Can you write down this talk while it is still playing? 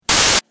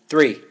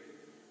3,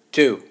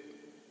 2,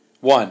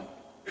 1.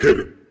 Hit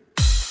it.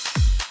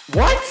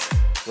 What?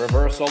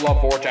 Reversal of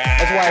fortune.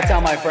 That's why I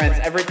tell my friends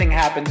everything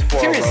happens for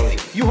a Seriously,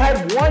 Rosie. you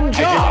had one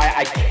job.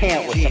 I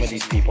can't with some of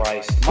these people.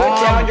 Christ. Put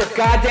down your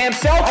goddamn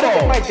cell I don't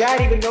phone. think my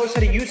dad even knows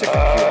how to use a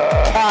computer.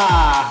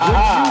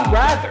 Would you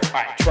rather? All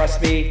right, trust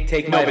me.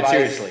 Take my No, but advice.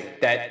 seriously,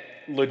 that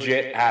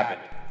legit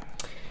happened.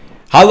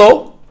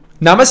 Hello,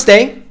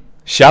 namaste,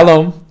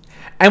 shalom,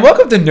 and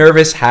welcome to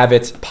Nervous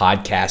Habits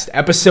Podcast,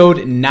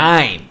 episode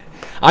 9.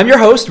 I'm your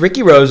host,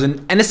 Ricky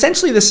Rosen, and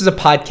essentially this is a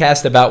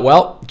podcast about,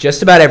 well,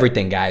 just about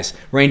everything, guys,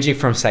 ranging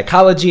from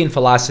psychology and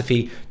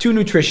philosophy to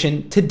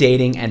nutrition to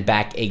dating and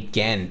back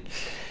again.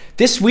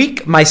 This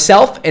week,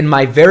 myself and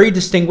my very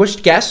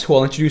distinguished guest, who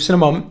I'll introduce in a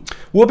moment,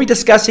 will be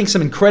discussing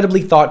some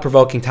incredibly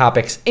thought-provoking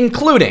topics,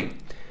 including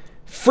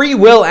free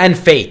will and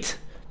fate.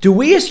 Do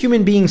we as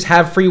human beings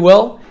have free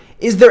will?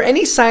 Is there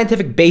any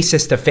scientific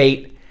basis to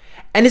fate?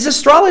 And is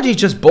astrology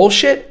just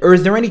bullshit, or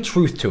is there any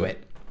truth to it?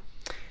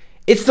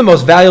 It's the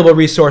most valuable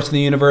resource in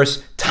the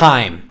universe,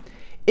 time.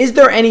 Is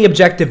there any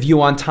objective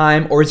view on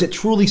time, or is it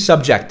truly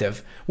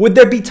subjective? Would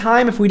there be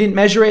time if we didn't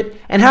measure it?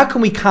 And how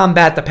can we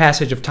combat the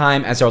passage of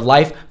time as our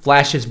life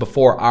flashes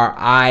before our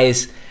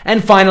eyes?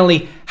 And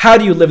finally, how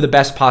do you live the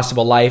best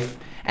possible life?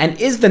 And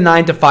is the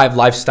 9-to-5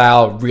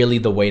 lifestyle really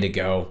the way to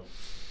go?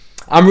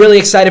 I'm really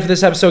excited for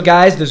this episode,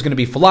 guys. There's going to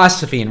be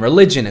philosophy and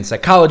religion and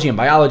psychology and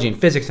biology and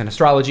physics and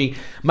astrology.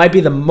 Might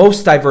be the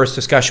most diverse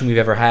discussion we've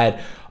ever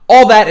had.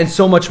 All that and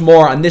so much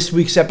more on this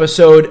week's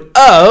episode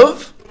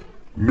of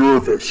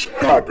Nervous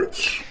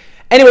Habits.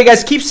 Anyway,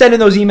 guys, keep sending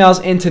those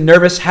emails into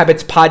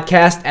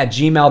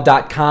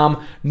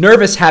nervoushabitspodcast@gmail.com,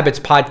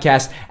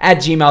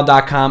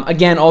 nervoushabitspodcast@gmail.com.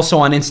 Again, also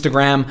on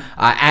Instagram,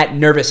 at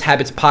Nervous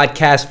Habits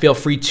Podcast. Feel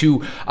free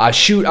to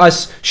shoot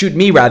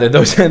me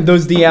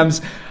those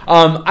DMs.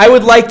 I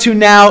would like to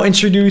now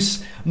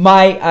introduce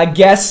my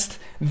guest,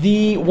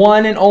 the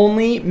one and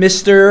only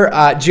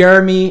Mr.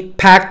 Jeremy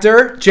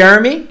Pachter.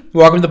 Jeremy,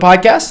 welcome to the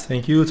podcast.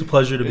 Thank you. It's a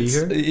pleasure to be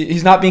here.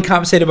 He's not being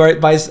compensated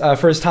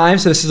for his time,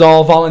 so this is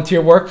all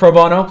volunteer work, pro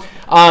bono.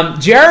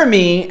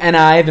 Jeremy and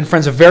I have been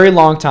friends a very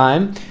long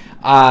time.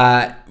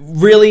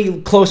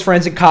 Really close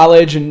friends in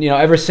college, and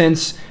ever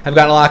since have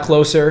gotten a lot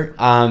closer.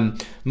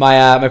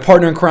 My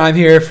partner in crime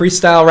here,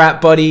 freestyle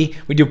rap buddy.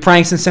 We do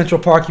pranks in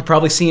Central Park. You've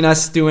probably seen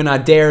us doing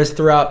dares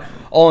throughout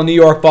all of New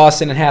York,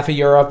 Boston, and half of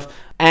Europe.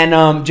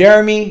 And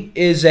Jeremy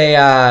is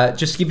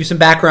just to give you some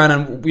background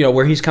on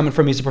where he's coming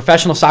from. He's a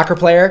professional soccer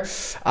player,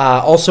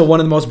 also one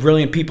of the most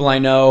brilliant people I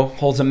know.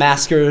 Holds a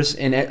master's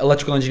in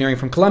electrical engineering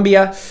from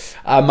Columbia.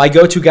 My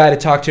go-to guy to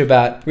talk to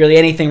about really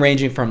anything,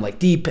 ranging from like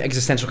deep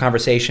existential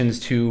conversations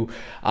to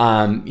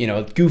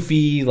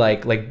goofy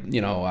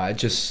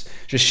just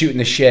shooting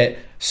the shit.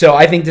 So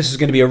I think this is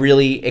going to be a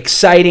really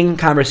exciting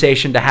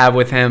conversation to have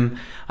with him.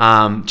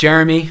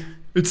 Jeremy,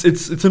 It's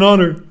an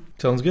honor.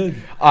 Sounds good.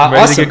 I'm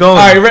ready awesome. to get going. All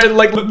right,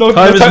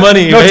 Time is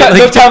money. No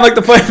Right? time like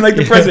the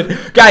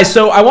president. Guys,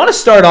 so I want to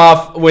start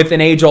off with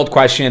an age-old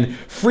question: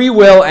 free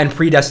will and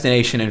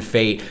predestination and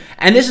fate.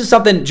 And this is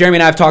something Jeremy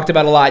and I have talked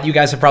about a lot. You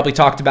guys have probably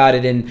talked about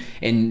it in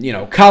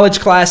college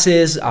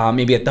classes,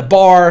 maybe at the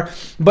bar.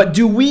 But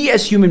do we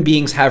as human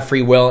beings have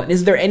free will? And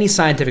is there any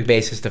scientific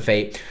basis to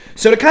fate?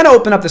 So to kind of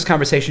open up this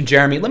conversation,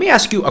 Jeremy, let me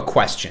ask you a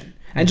question.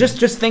 And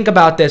just think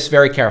about this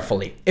very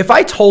carefully. If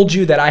I told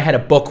you that I had a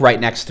book right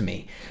next to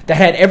me that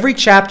had every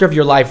chapter of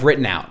your life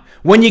written out,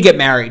 when you get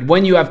married,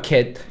 when you have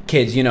kids,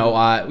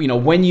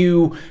 when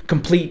you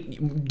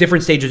complete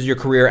different stages of your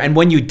career, and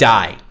when you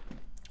die,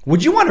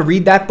 would you want to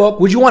read that book?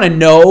 Would you want to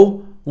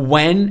know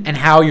when and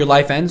how your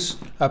life ends?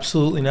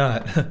 Absolutely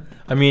not.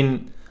 I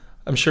mean,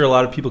 I'm sure a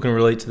lot of people can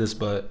relate to this,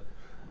 but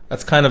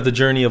that's kind of the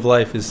journey of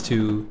life, is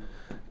to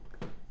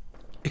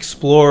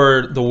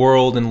explore the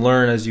world and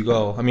learn as you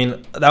go. I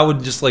mean, that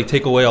would just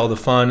take away all the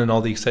fun and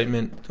all the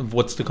excitement of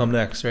what's to come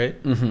next,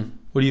 right? Mm-hmm.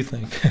 What do you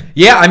think?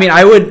 Yeah, I mean,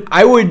 I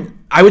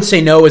would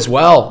say no as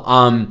well.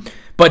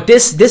 But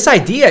this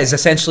idea is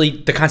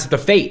essentially the concept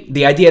of fate.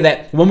 The idea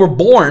that when we're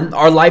born,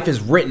 our life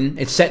is written,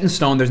 it's set in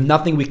stone. There's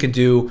nothing we can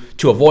do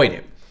to avoid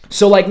it.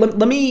 So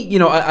let me,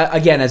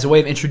 again, as a way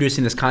of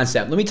introducing this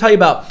concept, let me tell you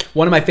about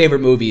one of my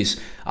favorite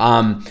movies.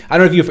 I don't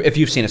know if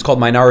you've seen it. It's called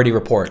Minority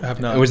Report. I have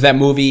not. It was that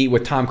movie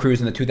with Tom Cruise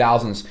in the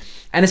 2000s.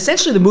 And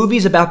essentially the movie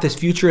is about this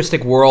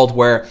futuristic world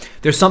where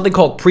there's something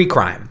called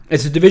pre-crime.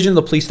 It's a division of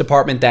the police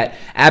department that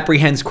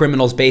apprehends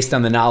criminals based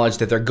on the knowledge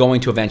that they're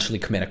going to eventually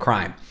commit a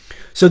crime.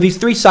 So these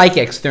three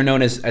psychics, they're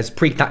known as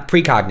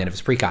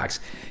precognitives, precogs.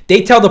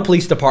 They tell the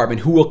police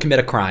department who will commit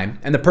a crime,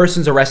 and the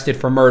person's arrested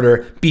for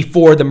murder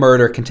before the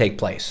murder can take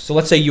place. So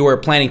let's say you were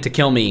planning to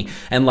kill me,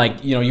 and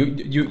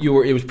you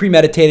were, it was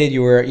premeditated.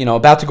 You were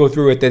about to go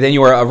through it, then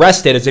you were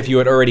arrested as if you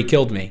had already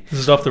killed me. This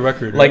is off the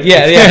record. Right?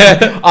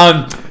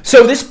 Yeah.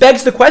 So this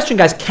begs the question,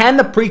 guys: can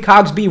the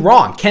precogs be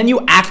wrong? Can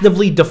you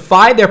actively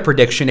defy their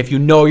prediction if you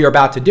know you're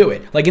about to do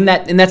it? Like in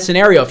that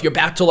scenario, if you're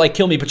about to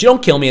kill me, but you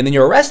don't kill me, and then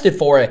you're arrested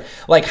for it,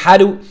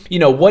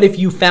 what if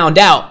you found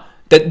out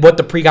that what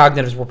the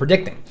precognitives were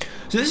predicting?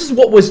 So this is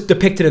what was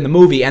depicted in the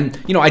movie. And,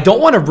 I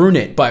don't want to ruin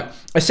it, but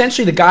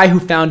essentially the guy who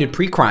founded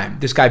Precrime,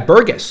 this guy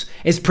Burgess,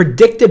 is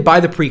predicted by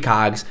the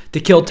precogs to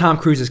kill Tom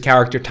Cruise's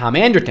character, Tom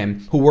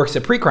Anderton, who works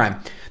at Precrime.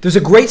 There's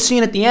a great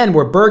scene at the end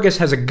where Burgess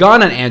has a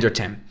gun on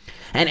Anderton,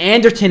 and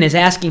Anderton is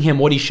asking him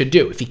what he should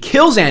do. If he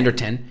kills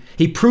Anderton,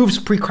 he proves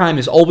Precrime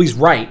is always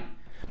right,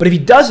 but if he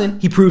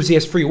doesn't, he proves he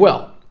has free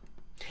will.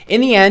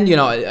 In the end,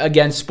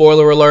 again,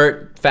 spoiler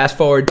alert, fast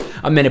forward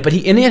a minute, but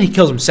in the end he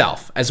kills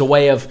himself as a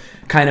way of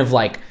kind of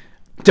like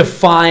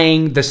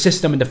defying the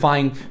system and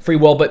defying free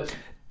will. But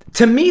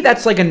to me,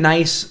 that's like a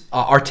nice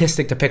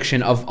artistic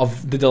depiction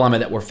of the dilemma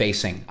that we're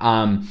facing.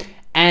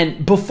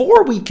 And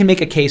before we can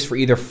make a case for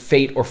either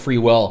fate or free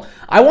will,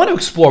 I want to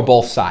explore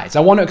both sides. I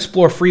want to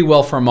explore free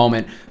will for a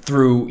moment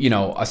through,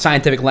 a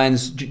scientific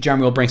lens.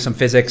 Jeremy will bring some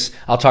physics.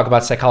 I'll talk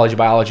about psychology,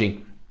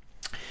 biology.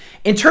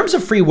 In terms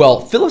of free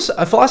will,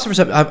 philosophers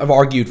have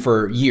argued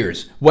for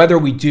years whether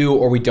we do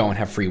or we don't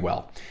have free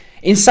will.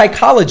 In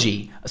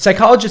psychology,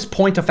 psychologists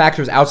point to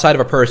factors outside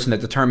of a person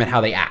that determine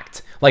how they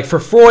act. Like for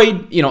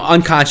Freud,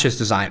 unconscious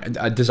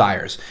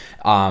desires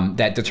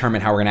that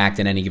determine how we're going to act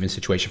in any given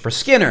situation. For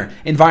Skinner,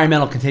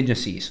 environmental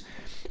contingencies.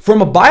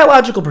 From a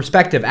biological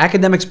perspective,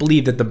 academics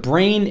believe that the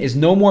brain is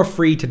no more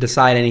free to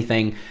decide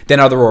anything than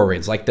other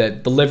organs, like the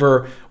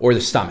liver or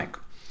the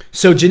stomach.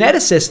 So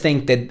geneticists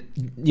think that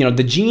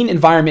the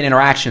gene-environment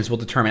interactions will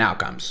determine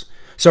outcomes.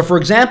 So for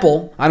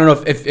example, I don't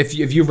know if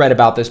you've read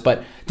about this,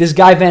 but this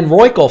guy Van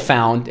Roykel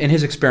found in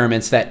his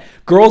experiments that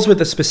girls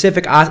with a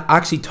specific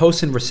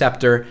oxytocin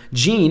receptor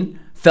gene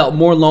felt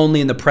more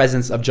lonely in the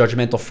presence of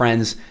judgmental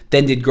friends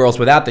than did girls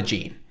without the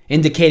gene,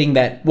 indicating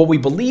that what we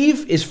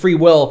believe is free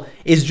will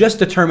is just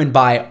determined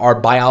by our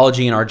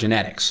biology and our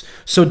genetics.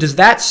 So does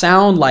that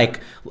sound like,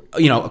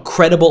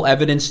 credible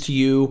evidence to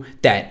you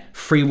that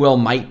free will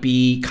might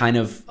be kind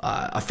of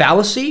a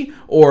fallacy,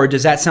 or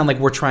does that sound like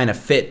we're trying to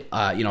fit,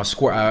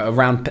 a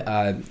round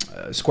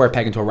square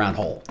peg into a round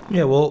hole?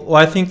 Yeah, well,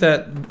 I think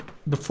that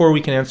before we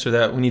can answer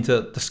that, we need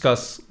to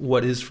discuss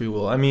what is free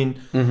will. I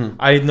mean,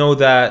 I know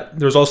that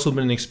there's also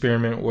been an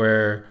experiment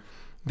where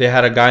they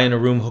had a guy in a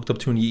room hooked up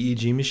to an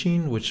EEG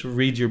machine, which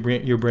reads your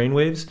brain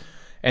waves,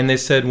 and they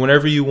said,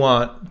 whenever you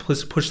want,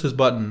 please push this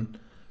button.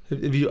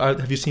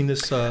 Have you seen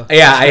this? Yeah.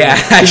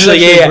 Actually,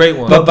 yeah. A great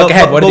one. But go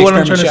ahead. What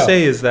I'm trying to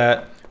say is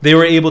that they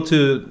were able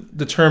to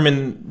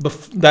determine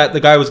that the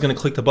guy was going to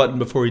click the button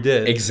before he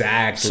did.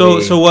 Exactly.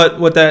 So what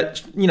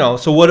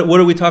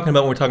are we talking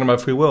about when we're talking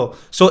about free will?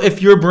 So if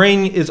your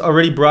brain is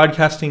already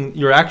broadcasting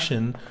your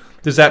action,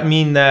 does that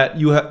mean that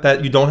you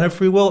don't have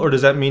free will, or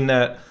does that mean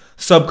that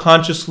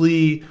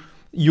subconsciously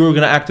you're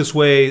going to act this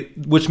way,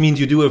 which means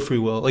you do have free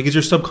will? Like, is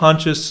your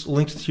subconscious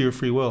linked to your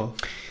free will?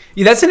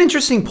 Yeah, that's an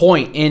interesting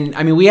point.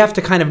 We have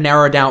to kind of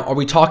narrow down, are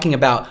we talking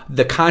about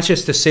the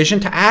conscious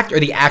decision to act or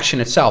the action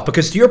itself?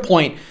 Because to your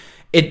point,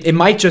 it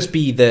might just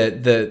be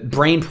the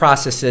brain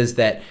processes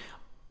that,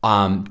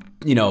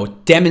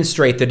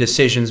 demonstrate the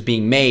decisions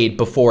being made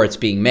before it's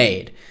being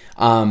made.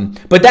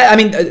 But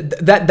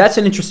that's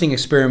an interesting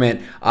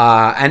experiment.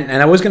 And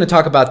I was going to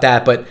talk about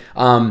that, but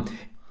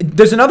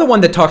there's another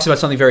one that talks about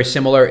something very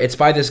similar. It's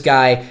by this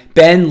guy,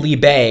 Ben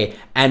Libe.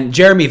 And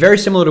Jeremy, very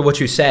similar to what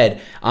you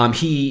said,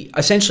 he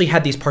essentially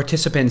had these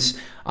participants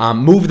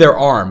move their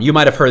arm. You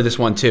might have heard of this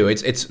one too.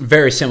 It's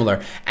very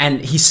similar.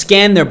 And he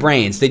scanned their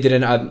brains. They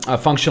did a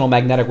functional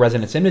magnetic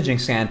resonance imaging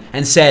scan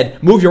and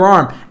said, move your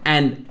arm.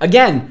 And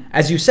again,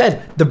 as you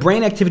said, the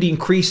brain activity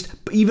increased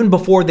even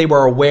before they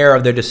were aware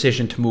of their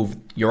decision to move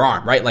your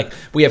arm, right? Like,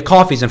 we have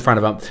coffees in front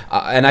of them.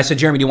 And I said,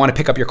 Jeremy, do you want to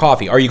pick up your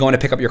coffee? Are you going to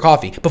pick up your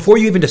coffee? Before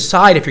you even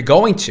decide if you're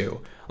going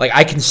to, like,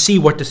 I can see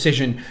what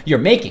decision you're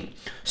making.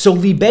 So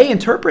Libe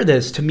interpreted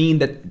this to mean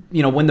that,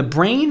 when the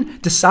brain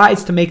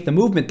decides to make the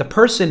movement, the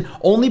person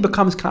only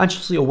becomes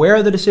consciously aware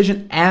of the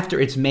decision after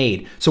it's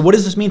made. So what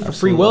does this mean for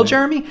free will,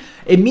 Jeremy?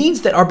 It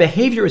means that our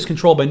behavior is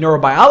controlled by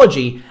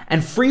neurobiology,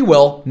 and free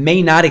will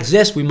may not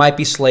exist. We might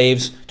be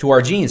slaves to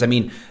our genes.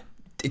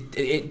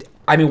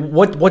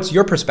 What's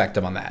your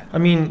perspective on that?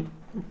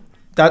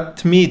 That,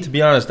 to me, to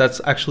be honest, that's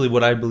actually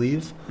what I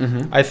believe.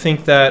 I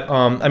think that,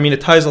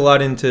 it ties a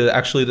lot into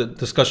actually the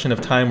discussion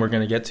of time we're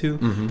going to get to,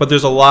 but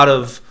there's a lot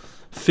of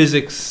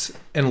physics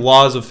and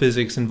laws of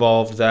physics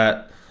involved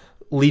that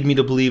lead me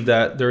to believe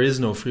that there is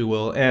no free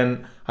will.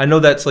 And I know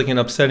that's like an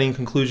upsetting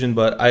conclusion,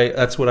 but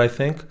that's what I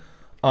think.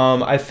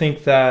 I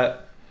think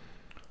that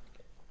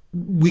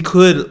we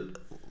could,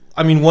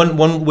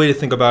 one way to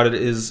think about it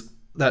is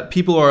that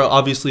people are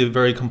obviously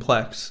very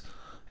complex.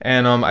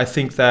 And I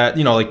think that,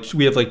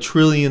 we have like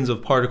trillions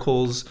of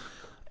particles,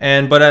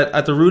 but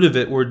at the root of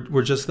it,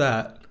 we're just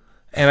that.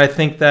 And I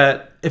think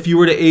that if you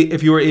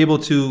were able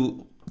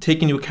to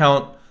take into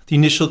account the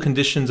initial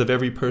conditions of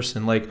every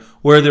person, like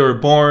where they were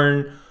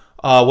born,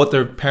 what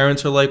their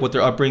parents are like, what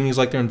their upbringing is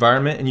like, their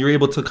environment, and you're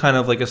able to kind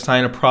of like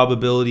assign a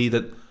probability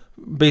that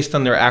based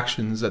on their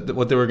actions, that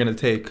what they were going to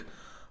take,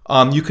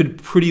 you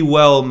could pretty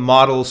well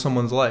model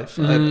someone's life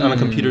on a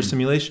computer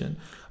simulation.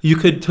 You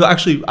could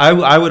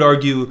I would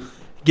argue,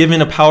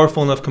 given a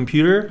powerful enough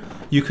computer,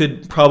 you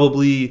could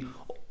probably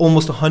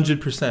almost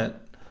 100%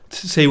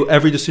 to say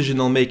every decision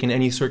they'll make in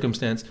any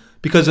circumstance,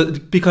 because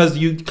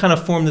you kind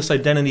of form this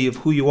identity of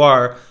who you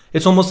are.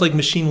 It's almost like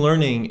machine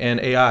learning and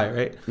AI,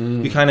 right?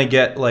 You kind of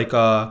get like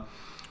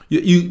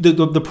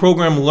the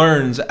program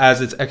learns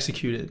as it's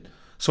executed.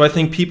 So I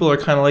think people are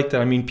kind of like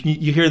that. I mean,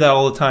 you hear that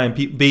all the time.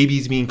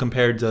 Babies being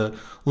compared to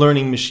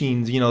learning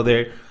machines. You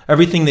know,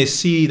 everything they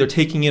see, they're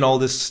taking in all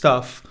this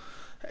stuff,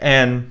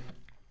 and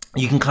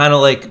you can kind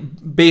of like,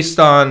 based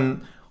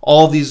on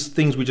all these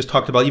things we just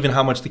talked about, even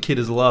how much the kid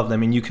is loved. I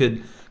mean, you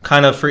could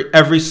kind of, for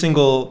every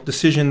single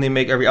decision they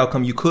make, every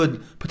outcome, you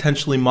could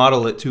potentially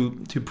model it to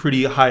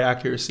pretty high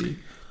accuracy.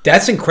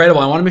 That's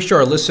incredible. I want to make sure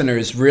our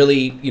listeners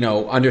really,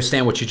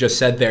 understand what you just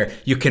said there.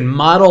 You can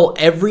model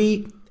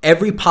every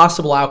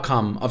possible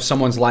outcome of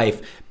someone's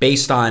life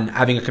based on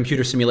having a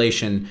computer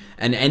simulation,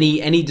 and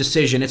any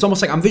decision. It's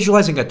almost like I'm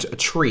visualizing a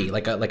tree,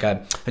 like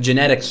a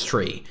genetics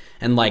tree,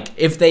 and like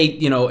if they,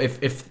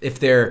 if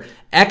they're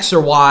X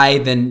or Y,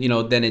 then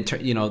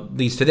it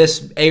leads to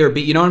this A or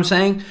B. You know what I'm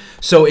saying?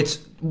 So it's,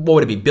 what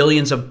would it be,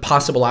 billions of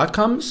possible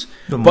outcomes?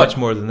 Much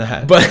more than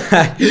that.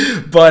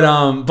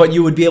 But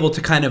you would be able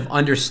to kind of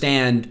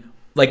understand,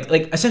 like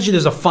essentially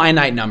there's a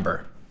finite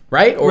number,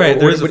 right?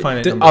 There is a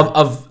finite number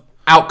of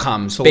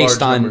outcomes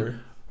based on number.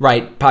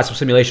 Right, possible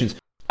simulations.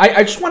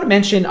 I just want to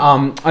mention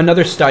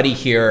another study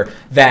here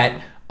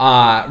that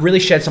really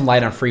shed some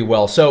light on free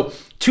will. So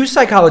 2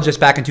 psychologists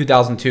back in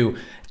 2002,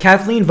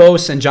 Kathleen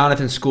Vohs and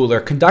Jonathan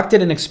Schooler,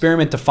 conducted an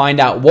experiment to find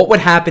out what would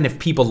happen if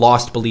people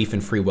lost belief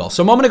in free will.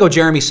 So a moment ago,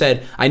 Jeremy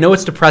said, I know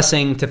it's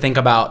depressing to think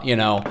about,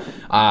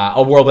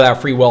 a world without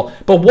free will,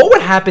 but what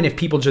would happen if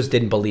people just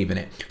didn't believe in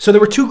it? So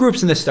there were 2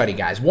 groups in this study,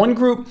 guys. One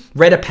group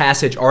read a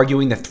passage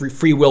arguing that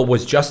free will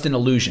was just an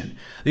illusion.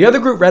 The other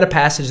group read a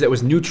passage that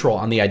was neutral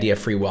on the idea of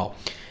free will.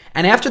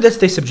 And after this,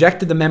 they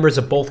subjected the members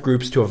of both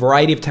groups to a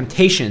variety of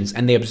temptations,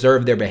 and they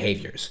observed their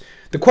behaviors.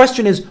 The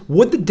question is,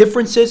 would the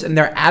differences in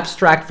their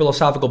abstract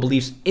philosophical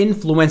beliefs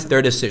influence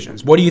their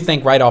decisions? What do you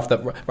think right off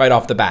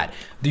the bat?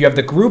 Do you have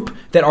the group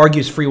that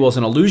argues free will is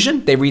an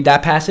illusion? They read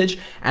that passage,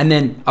 and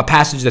then a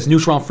passage that's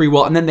neutral on free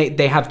will, and then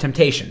they have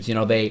temptations.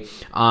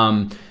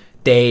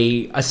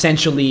 They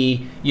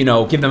essentially,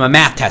 give them a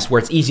math test where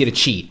it's easy to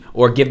cheat,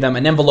 or give them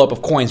an envelope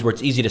of coins where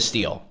it's easy to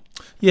steal.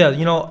 Yeah,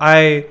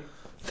 I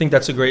think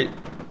that's a great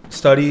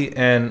study,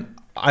 and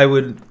I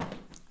would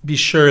be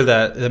sure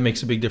that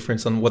makes a big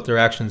difference on what their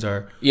actions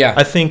are. Yeah,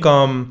 I think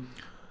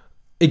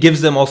it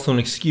gives them also an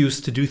excuse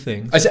to do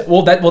things.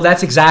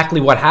 That's exactly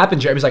what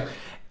happened. Jeremy was like,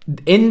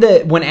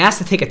 when asked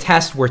to take a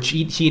test where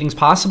cheating's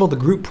possible, the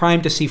group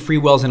primed to see free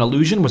will as an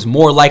illusion was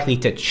more likely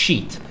to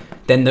cheat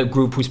than the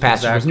group whose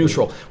passage was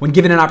neutral. When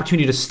given an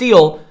opportunity to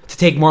steal, to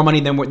take more money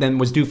than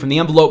was due from the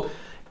envelope,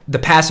 the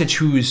passage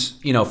whose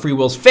free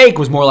will's fake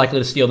was more likely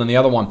to steal than the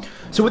other one.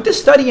 So with this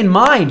study in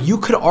mind, you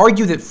could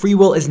argue that free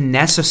will is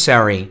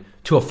necessary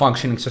to a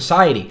functioning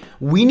society.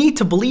 We need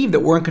to believe that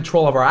we're in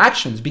control of our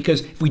actions,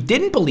 because if we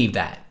didn't believe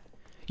that,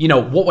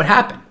 what would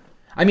happen?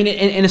 I mean,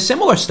 in a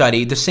similar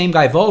study, the same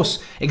guy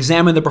Vohs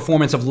examined the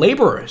performance of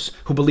laborers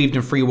who believed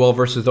in free will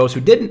versus those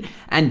who didn't.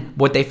 And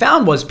what they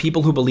found was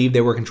people who believed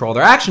they were in control of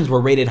their actions were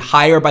rated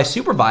higher by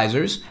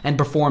supervisors and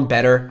performed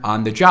better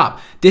on the job.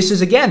 This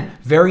is, again,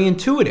 very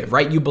intuitive,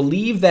 right? You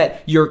believe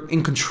that you're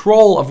in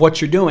control of what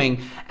you're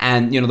doing,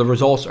 and the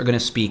results are going to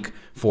speak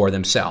for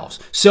themselves.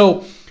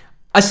 So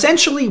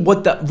essentially,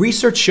 what the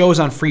research shows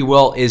on free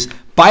will is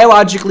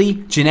biologically,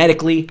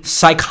 genetically,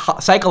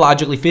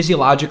 psychologically,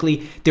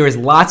 physiologically, there is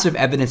lots of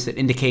evidence that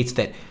indicates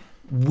that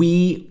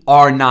we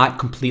are not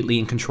completely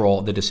in control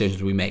of the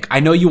decisions we make. I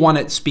know you want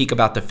to speak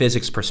about the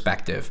physics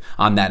perspective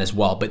on that as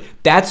well, but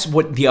that's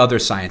what the other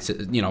sciences,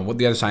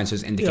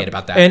 indicate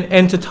about that.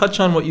 And to touch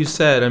on what you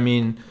said, I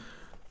mean,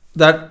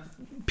 that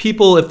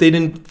people, if they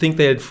didn't think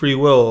they had free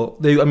will,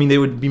 they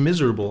would be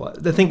miserable.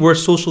 I think we're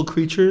social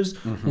creatures.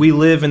 Mm-hmm. We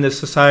live in this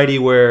society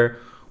where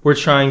we're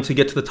trying to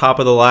get to the top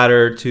of the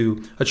ladder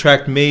to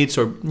attract mates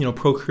or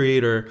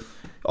procreate or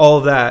all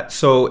of that.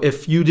 So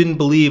if you didn't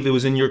believe it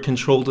was in your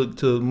control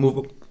to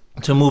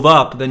move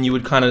up, then you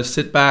would kind of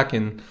sit back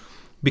and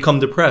become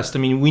depressed. I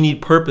mean, we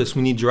need purpose,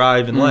 we need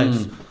drive in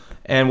life,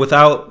 and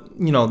without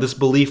this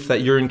belief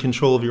that you're in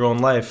control of your own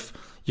life,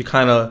 you're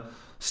kind of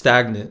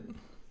stagnant.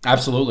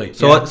 Absolutely.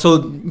 So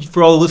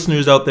for all the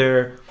listeners out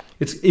there,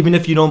 it's even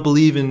if you don't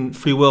believe in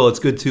free will, it's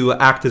good to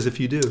act as if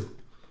you do.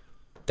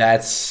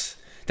 That's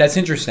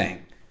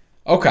interesting.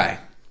 Okay.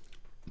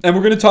 And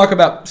we're going to talk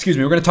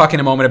in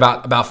a moment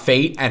about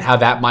fate and how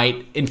that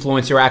might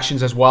influence your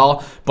actions as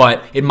well,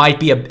 but it might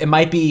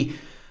be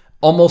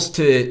almost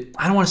to,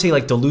 I don't want to say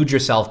like delude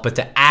yourself, but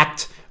to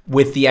act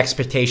with the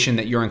expectation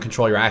that you're in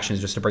control of your actions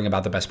just to bring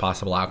about the best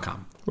possible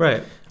outcome.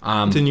 Right.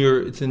 It's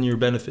in your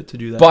benefit to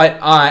do that.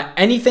 But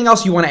anything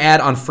else you want to add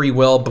on free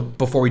will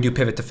before we do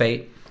pivot to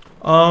fate?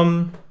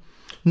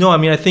 No, I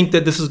mean, I think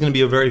that this is going to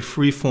be a very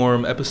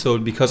free-form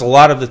episode because a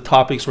lot of the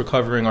topics we're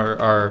covering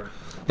are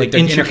like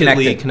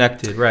intricately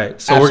connected. Right.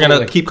 So Absolutely. We're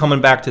going to keep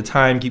coming back to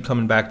time, keep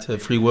coming back to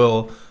free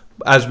will,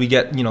 as we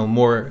get,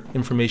 more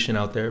information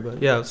out there.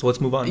 But yeah, so let's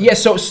move on. Yeah,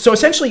 so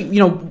essentially,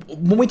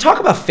 when we talk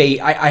about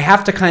fate, I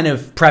have to kind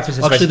of preface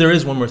this. Actually, there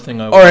is one more thing.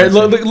 All right,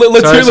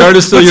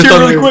 let's steal your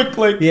thunder. really quick.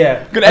 Like,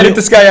 Yeah, I'm gonna edit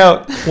this guy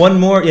out. One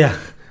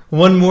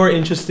more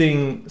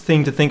interesting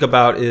thing to think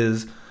about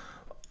is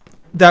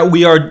that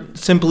we are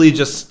simply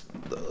just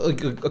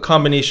like a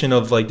combination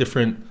of like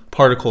different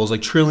particles,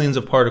 like trillions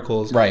of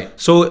particles. Right.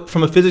 So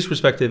from a physics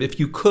perspective, if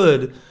you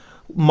could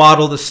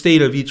model the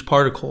state of each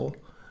particle,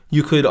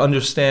 you could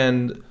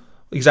understand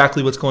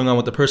exactly what's going on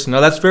with the person. Now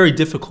that's very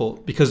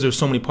difficult because there's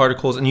so many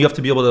particles and you have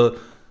to be able to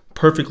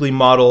perfectly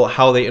model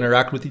how they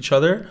interact with each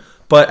other.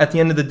 But at the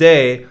end of the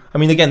day, I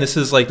mean, again, this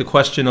is like the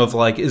question of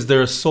like, is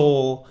there a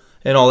soul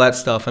and all that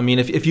stuff? I mean,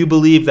 if you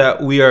believe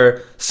that we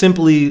are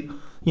simply,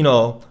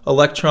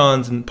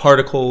 electrons and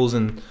particles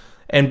and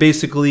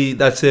basically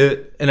that's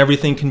it and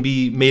everything can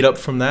be made up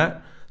from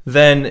that,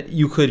 then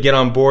you could get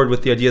on board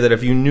with the idea that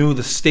if you knew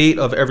the state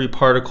of every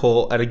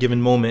particle at a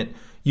given moment,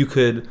 you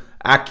could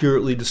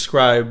accurately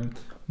describe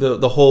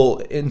the whole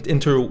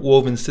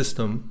interwoven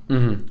system.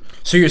 Mm-hmm.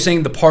 So you're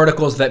saying the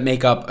particles that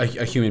make up a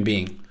human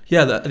being?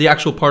 Yeah, the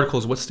actual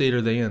particles. What state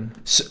are they in?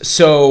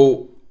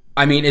 So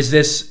I mean, is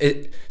this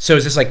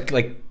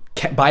like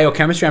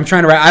biochemistry? I'm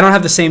trying to write. I don't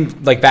have the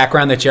same like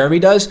background that Jeremy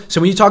does.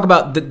 So when you talk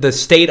about the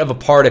state of a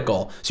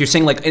particle, so you're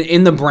saying like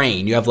in the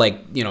brain, you have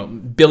like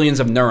billions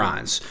of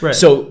neurons. Right.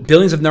 So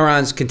billions of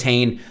neurons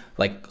contain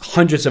like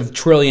hundreds of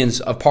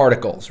trillions of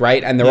particles,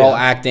 right? And they're all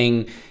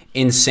acting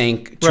in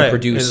sync to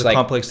produce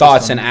like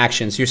thoughts and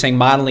actions. So you're saying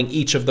modeling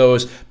each of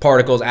those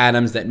particles,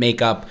 atoms that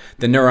make up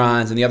the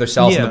neurons and the other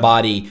cells in the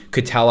body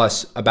could tell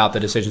us about the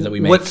decisions that we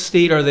make. What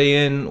state are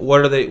they in?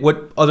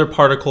 What other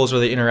particles are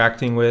they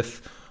interacting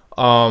with?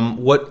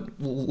 What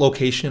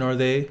location are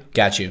they?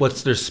 Got you.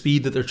 What's their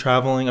speed that they're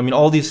traveling? I mean,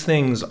 all these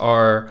things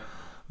are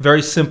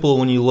very simple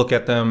when you look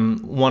at them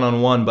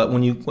one-on-one,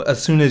 but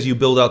as soon as you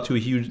build out to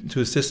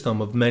a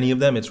system of many of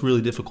them, it's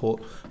really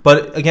difficult.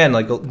 But again,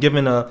 like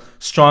given a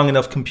strong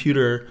enough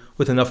computer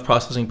with enough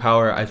processing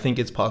power, I think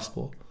it's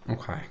possible.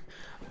 Okay.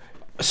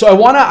 So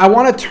I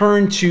wanna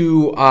turn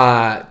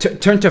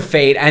to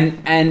fate,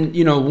 and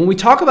when we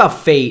talk about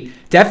fate,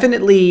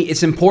 definitely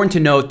it's important to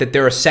note that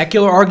there are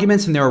secular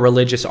arguments and there are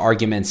religious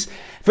arguments.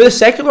 For the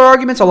secular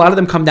arguments, a lot of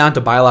them come down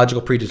to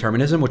biological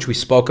predeterminism, which we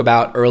spoke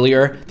about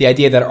earlier. The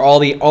idea that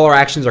all our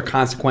actions are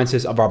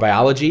consequences of our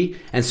biology,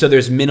 and so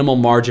there's minimal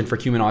margin for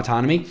human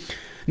autonomy.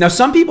 Now,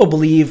 some people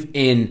believe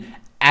in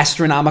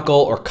astronomical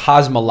or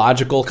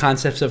cosmological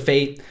concepts of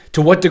fate.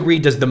 To what degree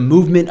does the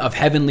movement of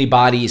heavenly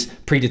bodies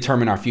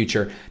predetermine our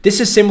future? This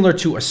is similar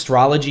to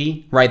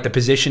astrology, right? The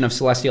position of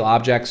celestial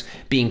objects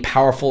being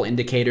powerful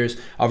indicators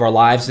of our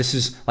lives. This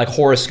is like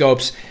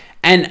horoscopes.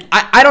 And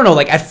I don't know,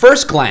 like at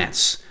first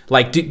glance,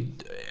 like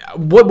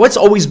what's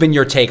always been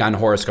your take on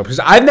horoscopes? Because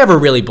I've never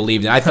really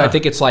believed in it. I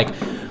think it's like,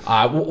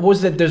 what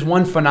was it? There's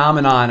one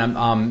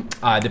phenomenon,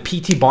 the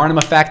P.T. Barnum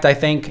effect, I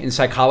think, in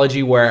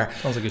psychology, where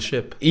sounds like a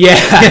ship.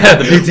 Yeah,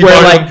 the P.T.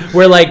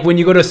 where when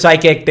you go to a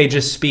psychic, they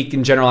just speak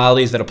in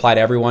generalities that apply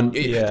to everyone.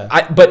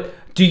 Yeah. But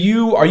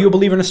are you a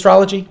believer in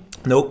astrology?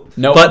 Nope.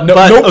 No. But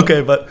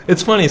okay, but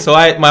it's funny. So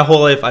my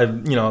whole life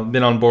I've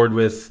been on board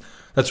with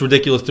that's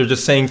ridiculous. They're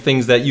just saying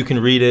things that you can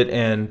read it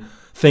and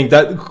think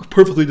that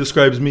perfectly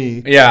describes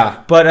me.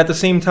 Yeah. But at the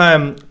same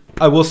time,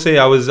 I will say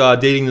I was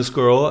dating this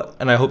girl,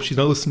 and I hope she's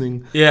not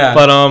listening. Yeah.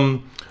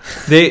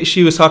 But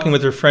she was talking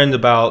with her friend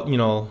about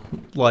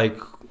like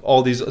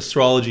all these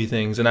astrology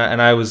things, and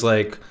I was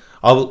like,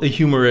 I'll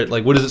humor it.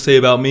 Like, what does it say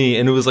about me?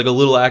 And it was like a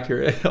little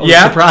accurate. I was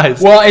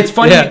surprised. Well, it's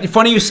funny. Yeah.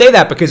 Funny you say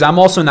that because I'm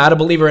also not a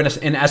believer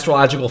in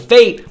astrological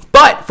fate.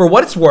 But for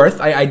what it's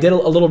worth, I did a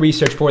little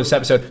research for this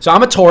episode. So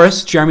I'm a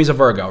Taurus. Jeremy's a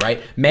Virgo,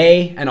 right?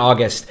 May and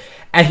August.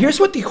 And here's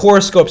what the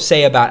horoscopes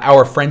say about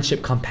our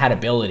friendship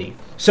compatibility.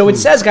 So it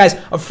says, guys,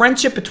 a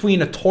friendship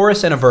between a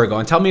Taurus and a Virgo.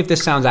 And tell me if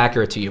this sounds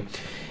accurate to you.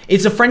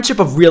 It's a friendship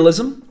of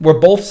realism where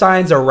both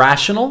sides are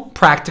rational,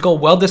 practical,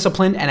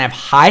 well-disciplined, and have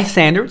high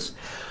standards.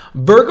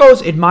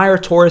 Virgos admire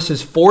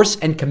Taurus's force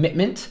and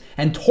commitment,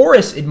 and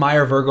Taurus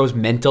admire Virgo's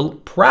mental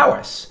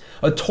prowess.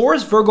 A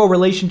Taurus-Virgo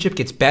relationship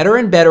gets better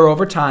and better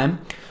over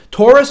time.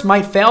 Taurus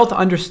might fail to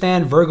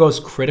understand Virgo's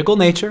critical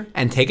nature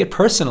and take it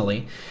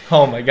personally.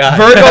 Oh my God.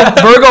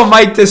 Virgo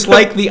might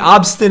dislike the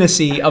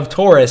obstinacy of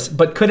Taurus,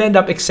 but could end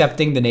up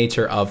accepting the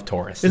nature of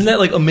Taurus. Isn't that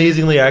like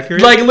amazingly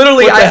accurate? Like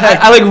literally,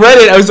 I like read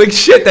it. I was like,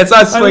 shit, that's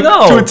us like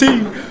to a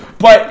T.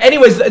 But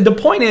anyways, the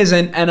point is,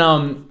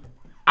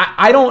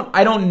 I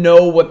don't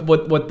know what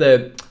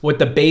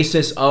the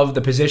basis of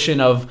the position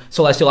of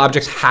celestial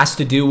objects has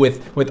to do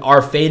with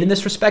our fate in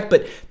this respect,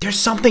 but there's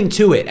something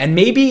to it, and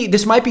maybe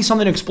this might be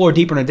something to explore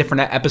deeper in a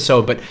different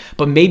episode.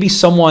 But maybe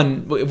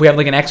someone, if we have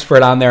like an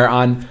expert on there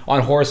on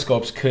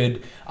horoscopes,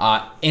 could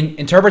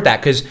interpret that,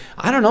 because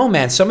I don't know,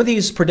 man. Some of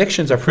these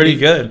predictions are pretty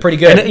good,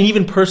 and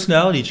even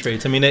personality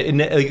traits. I mean,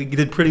 it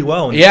did pretty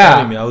well when you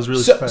started me. I was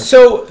really surprised.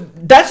 So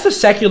that's the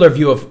secular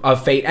view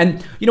of fate,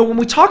 and when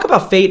we talk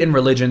about fate and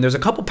religion, there's a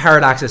couple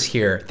paradoxes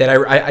here that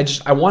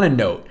I want to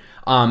note.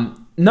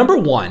 Number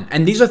one,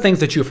 and these are things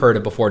that you've heard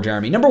of before,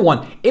 Jeremy. Number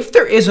one, if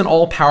there is an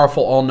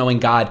all-powerful, all-knowing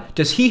God,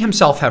 does he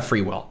himself have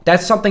free will?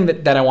 That's something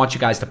that I want you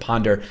guys to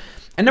ponder.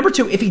 And number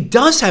two, if he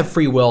does have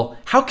free will,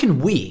 how can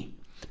we?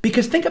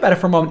 Because think about it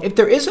for a moment. If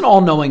there is an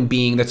all-knowing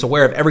being that's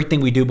aware of everything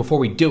we do before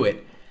we do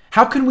it,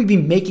 how can we be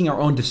making our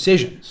own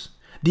decisions?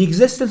 The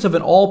existence of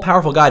an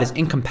all-powerful God is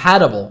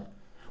incompatible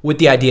with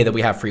the idea that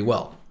we have free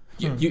will.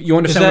 You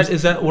understand?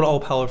 Is that what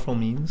all-powerful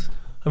means?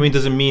 I mean,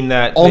 does it mean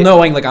that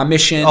all-knowing, like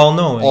omniscient,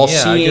 all-knowing,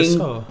 all-seeing? I guess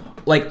so.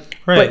 Like,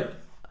 Right.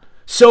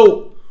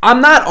 So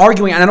I'm not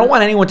arguing, and I don't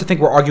want anyone to think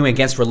we're arguing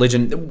against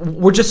religion.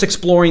 We're just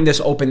exploring this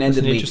open-endedly. That's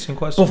an interesting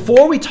question.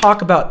 Before we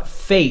talk about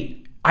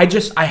fate, I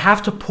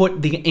have to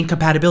put the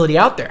incompatibility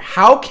out there.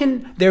 How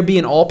can there be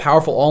an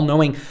all-powerful,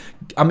 all-knowing,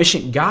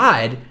 omniscient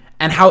God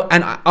and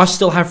us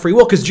still have free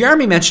will? Because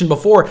Jeremy mentioned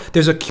before,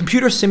 there's a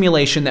computer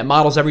simulation that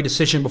models every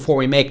decision before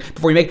we make.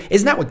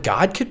 Isn't that what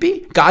God could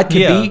be? God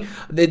could be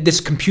this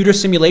computer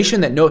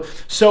simulation that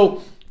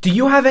So do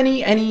you have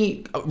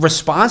any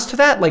response to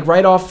that? Like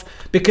right off,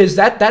 because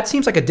that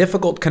seems like a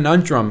difficult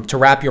conundrum to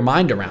wrap your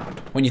mind around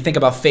when you think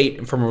about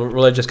fate from a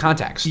religious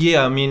context.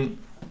 Yeah, I mean,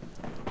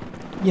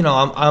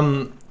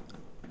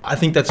 I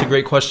think that's a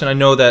great question. I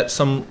know that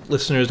some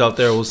listeners out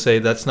there will say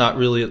that's not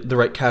really the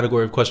right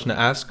category of question to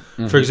ask.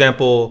 Mm-hmm. For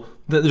example,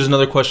 there's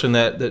another question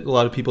that a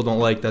lot of people don't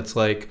like. That's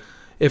like,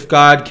 if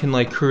God can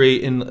like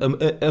create an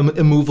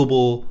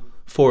immovable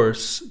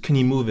force, can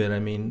he move it? I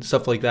mean,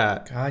 stuff like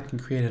that. God can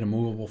create an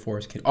immovable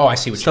force. Oh, I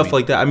see what you mean. Stuff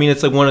like that. I mean,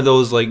 it's like one of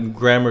those like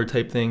grammar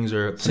type things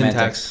or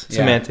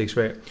semantics,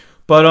 right?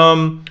 But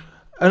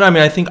and I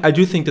mean, I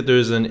do think that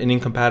there's an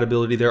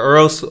incompatibility there, or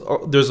else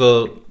there's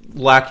a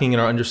lacking in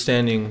our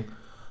understanding.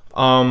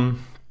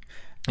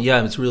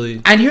 It's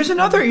really. And here's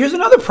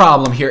another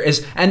problem here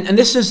is, and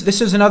this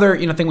is another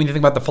thing when you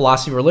think about the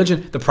philosophy of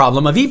religion, the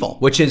problem of evil,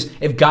 which is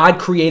if God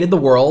created the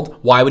world,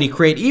 why would he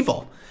create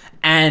evil?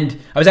 And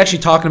I was actually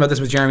talking about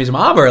this with Jeremy's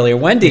mom earlier,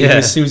 Wendy,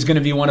 who's going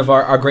to be one of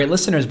our great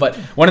listeners. But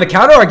one of the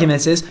counter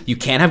arguments is you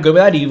can't have good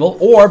without evil,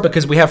 or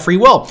because we have free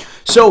will.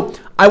 So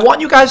I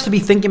want you guys to be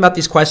thinking about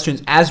these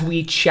questions as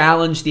we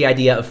challenge the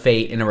idea of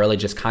fate in a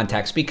religious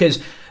context,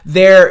 because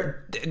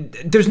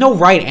there's no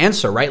right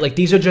answer, right? Like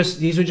these are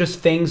just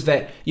things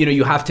that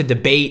you have to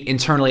debate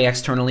internally,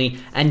 externally,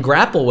 and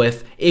grapple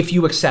with if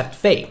you accept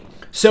fate.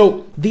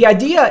 So the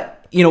idea,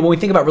 when we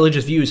think about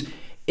religious views,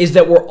 is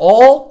that we're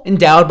all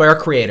endowed by our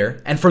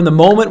Creator, and from the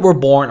moment we're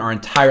born, our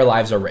entire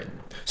lives are written.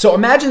 So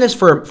imagine this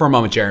for a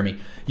moment, Jeremy.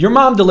 Your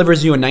mom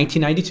delivers you in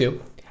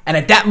 1992, and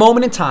at that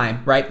moment in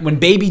time, right, when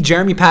baby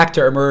Jeremy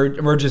Pachter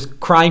emerges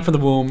crying from the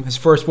womb, his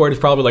first word is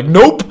probably like,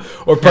 nope,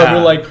 or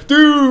probably like,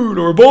 dude,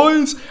 or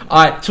boys.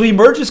 So he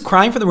emerges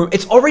crying from the womb.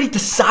 It's already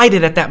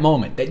decided at that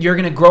moment that you're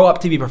going to grow up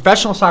to be a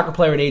professional soccer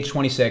player at age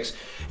 26.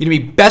 You're going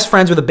to be best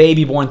friends with a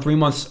baby born 3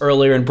 months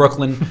earlier in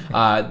Brooklyn,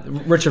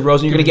 Richard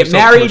Rosen. You're going to get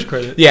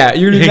married. Yeah,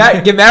 you're going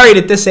to get married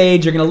at this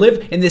age. You're going to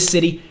live in this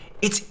city.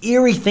 It's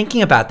eerie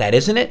thinking about that,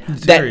 isn't it?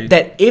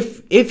 That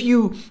if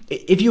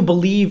you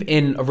believe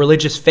in a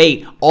religious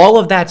fate, all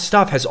of that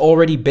stuff has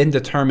already been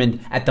determined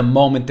at the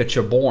moment that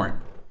you're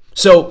born.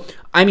 So,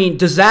 I mean,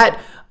 is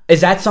that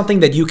something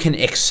that you can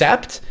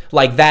accept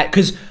like that?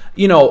 Because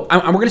we're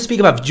going to speak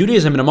about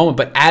Judaism in a moment,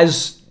 but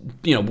as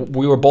we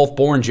were both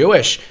born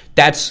Jewish,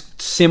 that's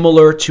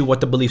similar to what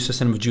the belief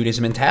system of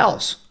Judaism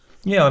entails.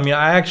 Yeah, I mean,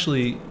 I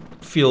actually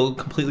feel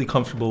completely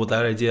comfortable with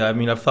that idea. I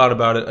mean, I've thought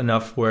about it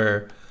enough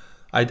where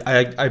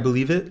I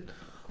believe it.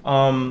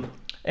 And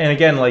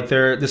again, like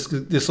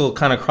this will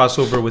kind of cross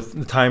over with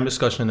the time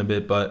discussion a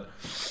bit, but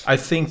I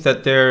think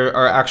that there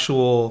are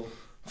actual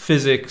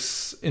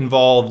physics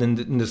involved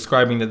in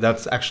describing that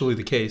that's actually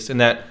the case,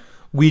 and that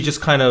we just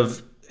kind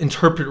of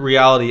interpret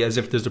reality as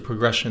if there's a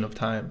progression of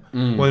time,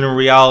 when in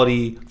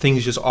reality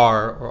things just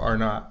are or are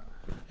not.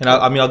 And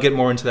I'll get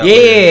more into that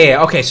later.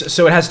 Yeah. Okay,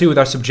 so it has to do with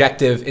our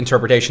subjective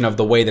interpretation of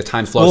the way the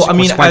time flows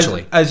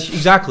sequentially.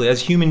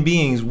 As human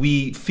beings,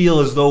 we feel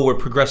as though we're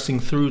progressing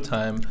through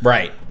time.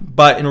 Right.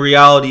 But in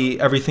reality,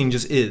 everything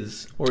just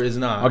is or is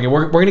not. Okay,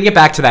 we're going to get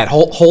back to that.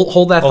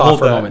 Hold that thought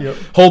for a moment. Yep.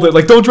 Hold it.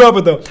 Like, don't drop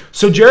it, though.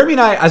 So Jeremy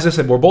and I, as I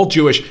said, we're both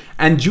Jewish,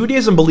 and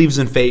Judaism believes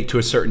in fate to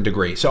a certain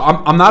degree. So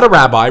I'm not a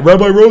rabbi,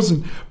 Rabbi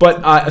Rosen,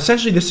 but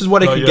essentially this is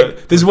what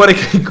I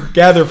can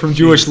gather from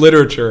Jewish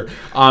literature.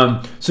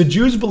 So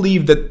Jews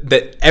believe that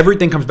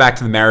everything comes back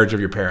to the marriage of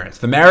your parents.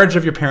 The marriage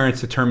of your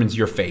parents determines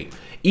your fate.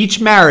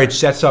 Each marriage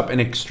sets up an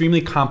extremely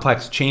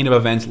complex chain of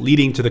events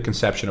leading to the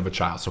conception of a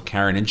child. So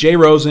Karen and Jay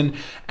Rosen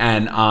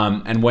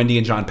and Wendy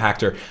and John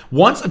Pachter.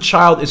 Once a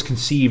child is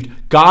conceived,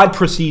 God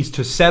proceeds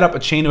to set up a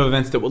chain of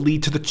events that will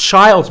lead to the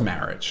child's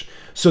marriage.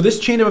 So this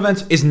chain of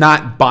events is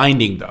not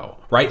binding, though,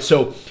 right?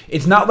 So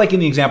it's not like in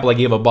the example I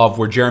gave above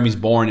where Jeremy's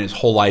born and his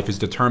whole life is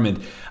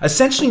determined.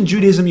 Essentially, in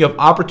Judaism, you have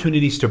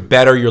opportunities to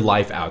better your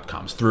life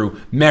outcomes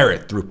through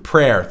merit, through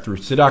prayer, through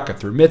tzedakah,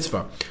 through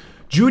mitzvah.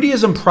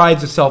 Judaism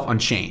prides itself on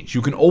change.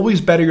 You can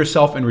always better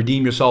yourself and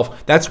redeem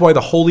yourself. That's why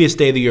the holiest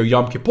day of the year,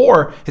 Yom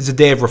Kippur, is a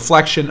day of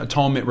reflection,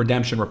 atonement,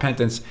 redemption,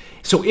 repentance.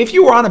 So if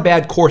you were on a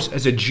bad course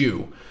as a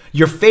Jew,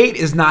 Your fate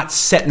is not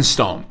set in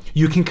stone.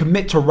 You can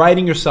commit to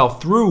writing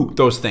yourself through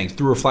those things,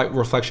 through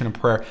reflection and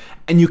prayer,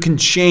 and you can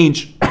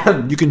change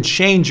you can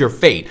change your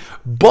fate.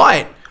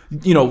 But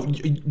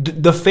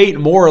the fate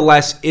more or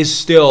less is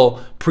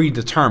still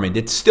predetermined.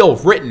 It's still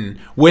written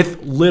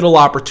with little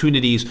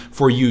opportunities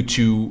for you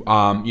to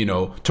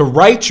to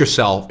right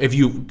yourself if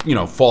you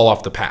fall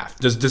off the path.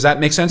 Does that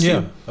make sense to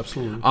you?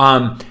 Absolutely.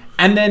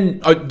 And then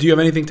do you have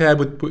anything to add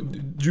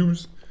with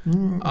Jews?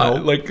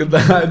 Like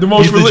the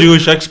most He's the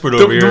Jewish expert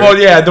over here.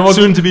 The most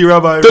soon to be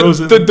Rabbi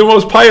Rosen. The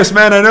most pious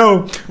man I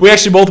know. We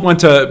actually both went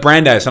to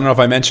Brandeis. I don't know if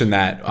I mentioned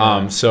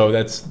that. So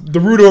that's the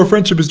root of our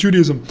friendship is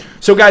Judaism.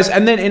 So guys,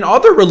 and then in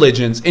other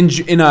religions,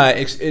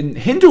 in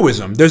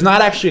Hinduism, there's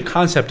not actually a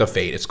concept of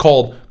fate. It's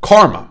called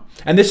karma.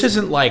 And this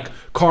isn't like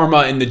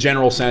karma in the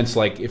general sense,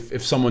 like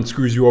if someone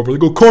screws you over,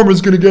 like, oh,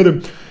 karma's going to get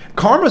him.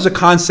 Karma is a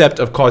concept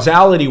of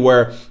causality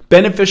where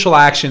beneficial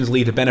actions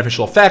lead to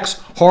beneficial effects,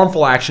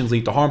 harmful actions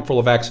lead to harmful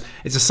effects.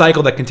 It's a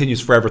cycle that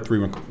continues forever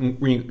through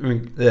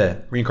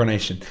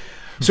reincarnation.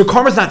 So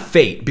karma is not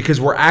fate because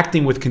we're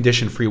acting with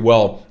conditioned free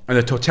will, and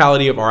the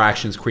totality of our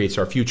actions creates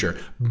our future.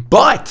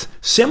 But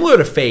similar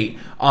to fate,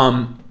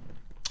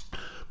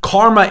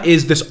 karma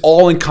is this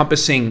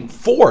all-encompassing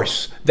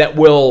force that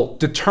will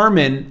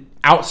determine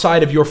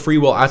outside of your free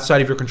will,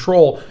 outside of your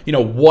control,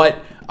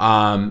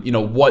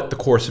 what the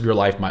course of your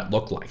life might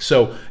look like.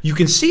 So you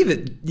can see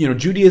that,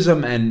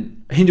 Judaism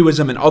and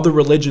Hinduism and other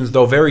religions,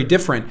 though very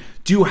different,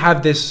 do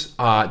have this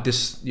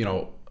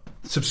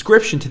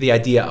subscription to the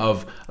idea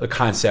of the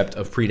concept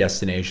of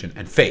predestination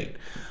and fate.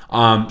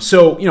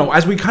 So,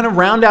 as we kind of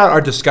round out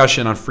our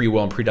discussion on free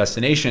will and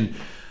predestination,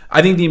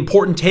 I think the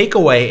important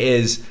takeaway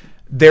is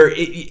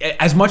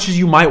as much as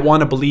you might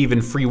want to believe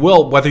in free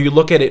will, whether you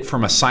look at it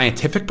from a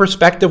scientific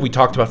perspective, we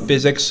talked about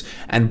physics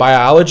and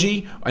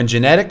biology and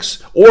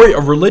genetics, or a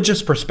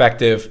religious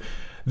perspective,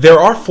 there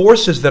are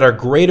forces that are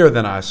greater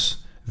than us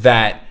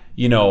that,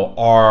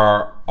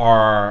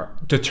 are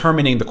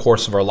determining the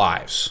course of our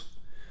lives.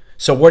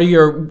 So what are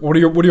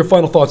your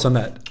final thoughts on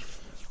that?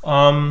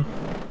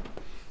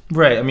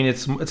 Right. I mean,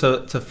 it's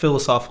a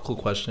philosophical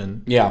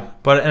question. Yeah.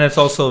 And it's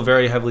also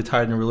very heavily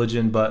tied in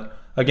religion, but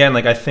again,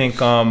 I think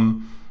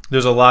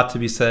there's a lot to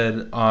be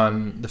said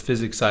on the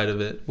physics side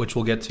of it, which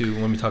we'll get to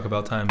when we talk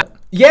about time.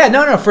 Yeah,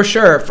 no, for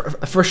sure,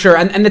 for sure.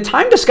 And the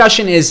time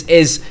discussion is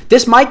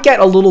this might get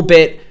a little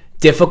bit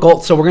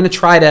difficult, so we're going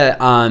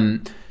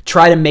to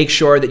try to make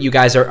sure that you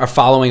guys are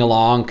following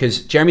along,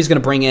 because Jeremy's going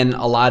to bring in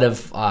a lot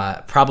of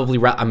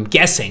I'm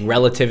guessing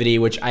relativity,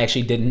 which I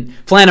actually didn't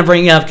plan on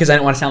bringing up because I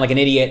didn't want to sound like an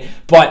idiot.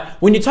 But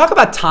when you talk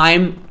about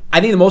time, I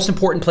think the most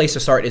important place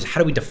to start is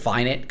how do we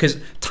define it? Because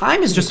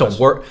time is just a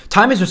word.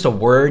 Time is just a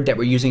word that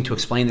we're using to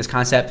explain this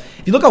concept.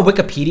 If you look at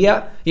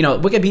Wikipedia,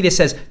 Wikipedia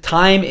says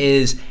time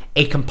is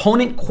a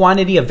component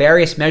quantity of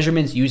various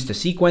measurements used to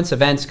sequence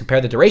events,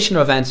 compare the duration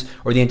of events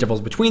or the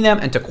intervals between them,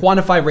 and to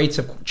quantify rates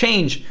of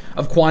change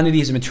of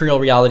quantities in material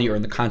reality or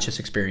in the conscious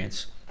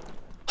experience.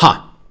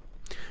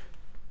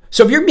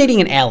 So if you're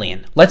meeting an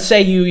alien, let's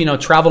say you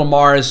travel to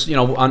Mars,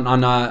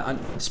 on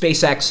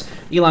SpaceX,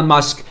 Elon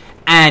Musk,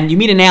 and you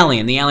meet an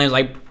alien. The alien's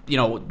like,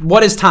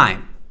 what is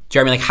time?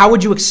 Jeremy, how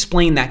would you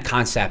explain that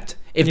concept?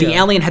 If the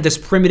alien had this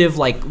primitive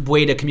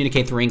way to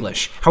communicate through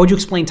English, how would you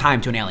explain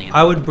time to an alien?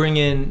 I would bring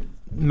in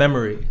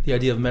memory, the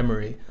idea of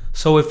memory.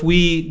 So if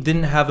we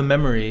didn't have a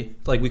memory,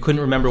 we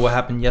couldn't remember what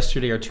happened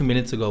yesterday or 2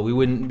 minutes ago, we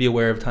wouldn't be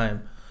aware of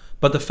time.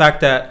 But the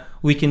fact that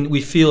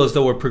we feel as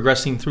though we're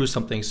progressing through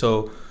something.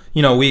 So,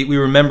 we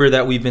remember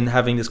that we've been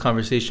having this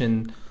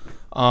conversation,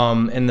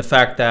 and the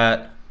fact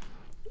that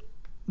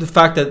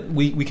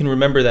we can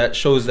remember that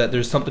shows that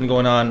there's something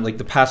going on, like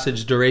the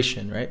passage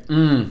duration, right?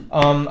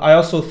 I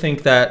also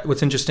think that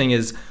what's interesting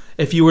is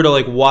if you were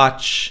to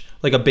watch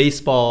a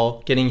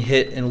baseball getting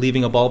hit and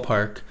leaving a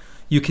ballpark,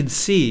 you could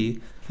see.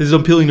 This is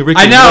appealing to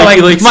Ricky. I know,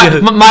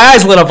 my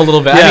eyes lit up a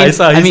little bit. Yeah,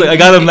 I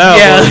got him now.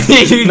 Yeah,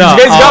 you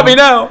guys got me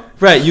now.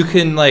 Right, you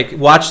can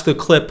watch the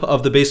clip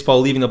of the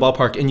baseball leaving the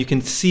ballpark, and you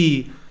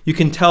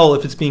can tell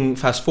if it's being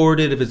fast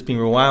forwarded, if it's being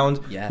rewound,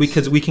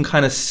 because we can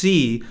kind of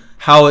see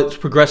how it's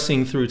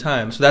progressing through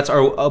time. So that's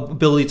our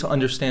ability to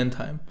understand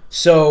time.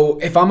 So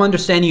if I'm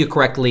understanding you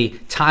correctly,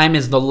 time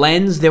is the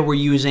lens that we're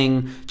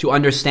using to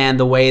understand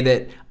the way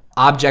that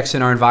objects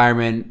in our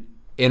environment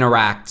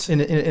interact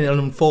and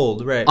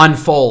unfold, right?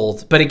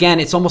 Unfold. But again,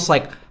 it's almost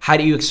like, how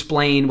do you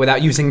explain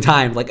without using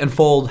time?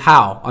 Unfold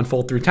how?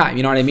 Unfold through time.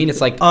 You know what I mean?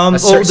 It's like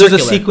there's a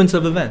sequence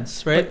of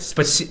events, right?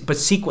 But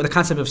the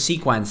concept of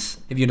sequence,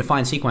 if you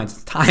define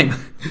sequence, time.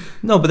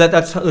 No, but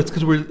that's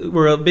because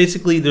we're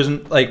basically, there's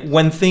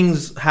when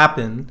things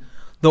happen,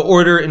 the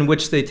order in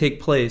which they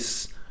take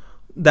place,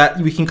 that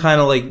we can kind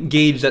of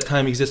gauge that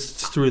time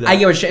exists through that. I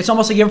get what it's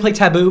almost like, you ever play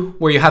Taboo,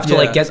 where you have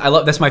to guess.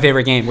 That's my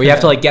favorite game, where you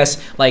have to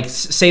guess,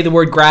 say the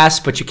word grass,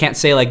 but you can't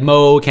say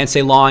mow, can't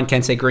say lawn,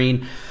 can't say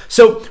green.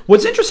 So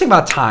what's interesting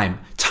about time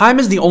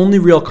is the only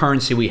real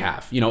currency we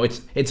have.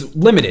 It's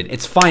limited,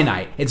 it's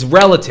finite, it's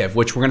relative,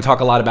 which we're going to talk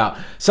a lot about.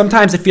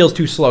 Sometimes it feels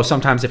too slow,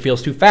 sometimes it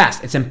feels too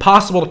fast. It's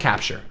impossible to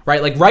capture,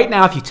 right? Right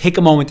now, if you take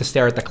a moment to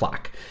stare at the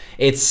clock,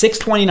 It's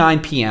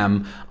 6:29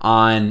 p.m.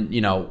 on,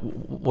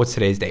 what's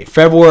today's date?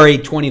 February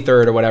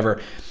 23rd or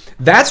whatever.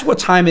 That's what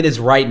time it is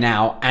right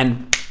now.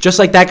 And just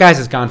like that, guys,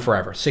 it's gone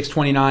forever.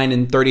 6:29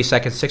 and 30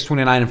 seconds,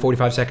 6:29 and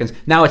 45 seconds.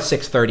 Now it's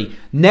 6:30.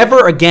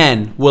 Never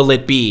again will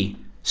it be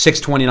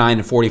 6:29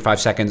 and 45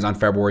 seconds on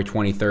February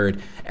 23rd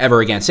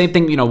ever again. Same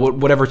thing,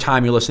 whatever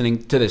time you're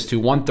listening to this to,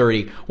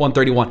 1:30,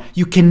 1:31.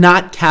 You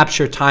cannot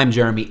capture time,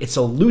 Jeremy. It's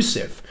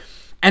elusive.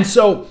 And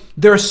so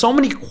there are so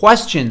many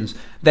questions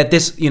that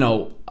this,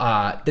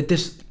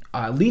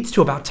 leads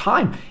to about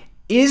time.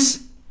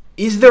 Is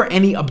there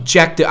any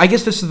objective, I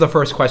guess this is the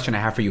first question I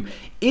have for you.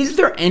 Is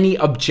there any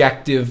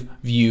objective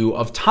view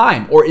of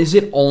time, or is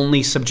it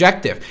only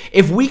subjective?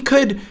 If we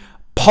could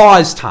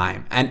pause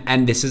time,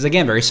 and this is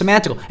again very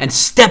semantical, and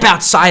step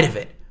outside of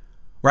it,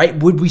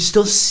 right? Would we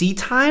still see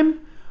time?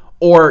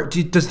 Or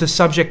does the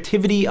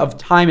subjectivity of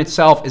time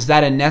itself, is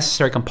that a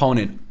necessary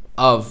component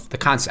of the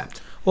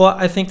concept? Well,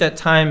 I think that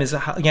time is,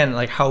 again,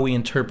 like how we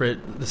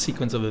interpret the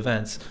sequence of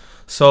events.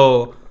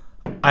 So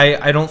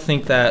I don't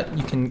think that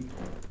you can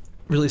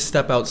really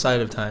step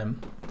outside of time.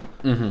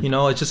 Mm-hmm.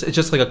 It's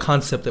just like a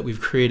concept that we've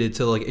created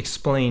to like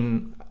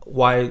explain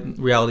why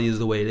reality is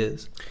the way it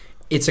is.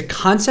 It's a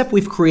concept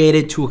we've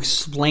created to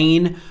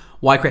explain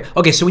why.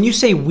 Okay, so when you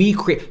say we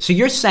create, so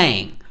you're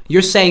saying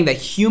that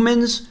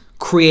humans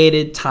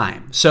created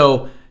time.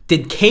 So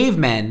did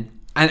cavemen,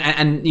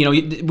 and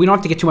we don't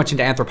have to get too much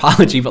into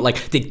anthropology, but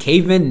like, did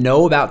cavemen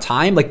know about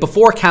time? Like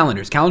before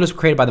calendars were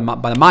created by the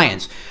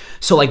Mayans.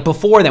 So like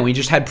before then, we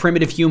just had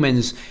primitive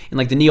humans in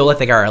like the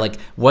Neolithic era. Like,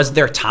 was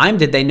there time?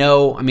 Did they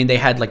know? I mean, they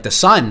had like the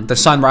sun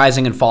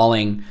rising and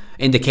falling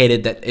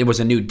indicated that it was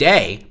a new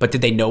day, but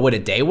did they know what a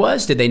day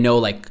was? Did they know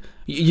like,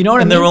 you know what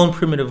I mean? In their own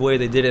primitive way,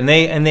 they did. And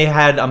they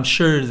had, I'm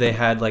sure they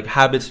had like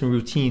habits and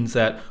routines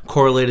that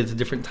correlated to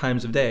different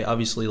times of day.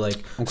 Obviously,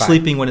 like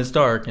sleeping when it's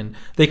dark, and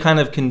they kind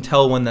of can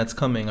tell when that's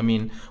coming. I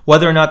mean,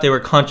 whether or not they were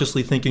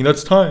consciously thinking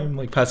that's time,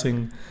 like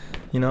passing,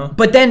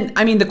 But then,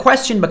 I mean, the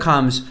question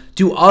becomes,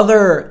 do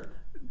other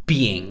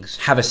beings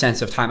have a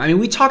sense of time? I mean,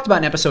 we talked about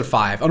in episode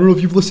 5. I don't know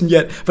if you've listened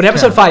yet, but in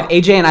episode 5,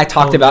 AJ and I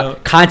talked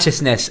about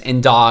consciousness in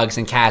dogs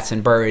and cats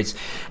and birds.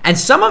 And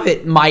some of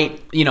it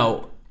might,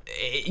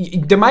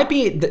 there might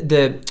be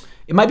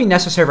it might be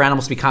necessary for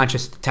animals to be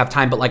conscious to have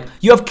time, but like,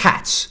 you have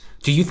cats.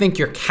 Do you think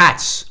your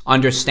cats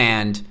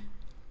understand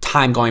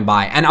time going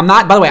by? And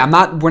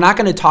we're not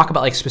going to talk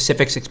about like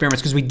specifics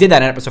experiments, because we did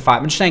that in episode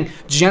 5. I'm just saying,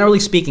 generally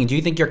speaking, do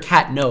you think your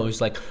cat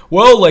knows, like,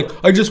 well, like,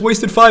 I just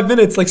wasted 5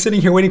 minutes like sitting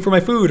here waiting for my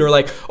food, or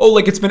like, oh,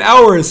 like it's been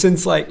hours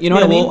since, like,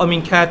 what I mean? Well, I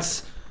mean,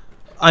 cats,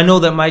 I know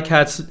that my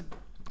cats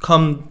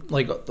come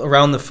like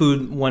around the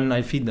food when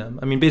I feed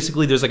them. I mean,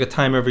 basically there's like a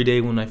time every day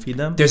when I feed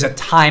them. There's a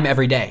time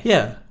every day?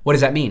 Yeah. What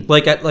does that mean?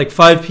 Like at like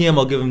 5 p.m.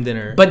 I'll give them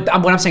dinner. But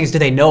what I'm saying is, do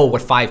they know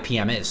what 5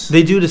 p.m. is?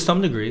 They do to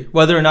some degree,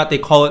 whether or not they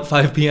call it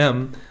 5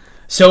 p.m.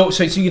 So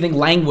you think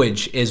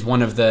language is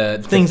one of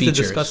the things features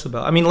to discuss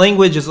about? I mean,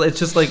 language is, it's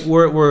just like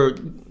we're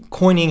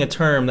coining a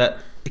term that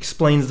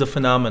explains the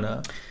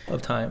phenomena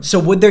of time. So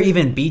would there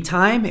even be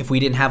time if we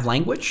didn't have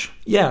language?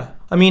 Yeah.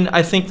 I mean,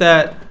 I think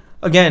that,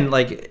 again,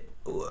 like,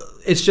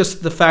 it's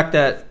just the fact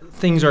that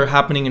things are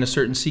happening in a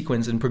certain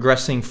sequence and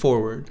progressing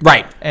forward.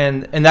 Right.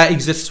 And that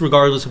exists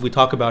regardless if we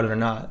talk about it or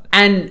not.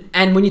 And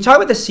when you talk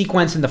about the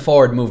sequence and the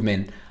forward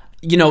movement,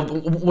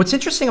 what's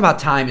interesting about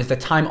time is that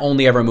time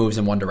only ever moves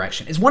in one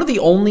direction. It's one of the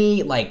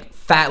only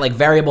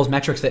variables,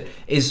 metrics that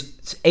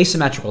is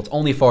asymmetrical. It's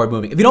only forward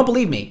moving. If you don't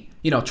believe me,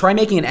 try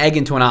making an egg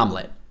into an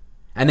omelet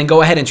and then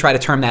go ahead and try to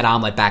turn that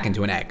omelet back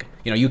into an egg.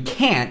 You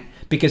can't,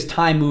 because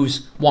time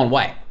moves one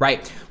way,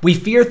 right? We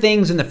fear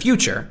things in the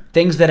future,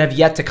 things that have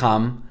yet to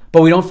come,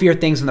 but we don't fear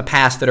things in the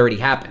past that already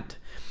happened.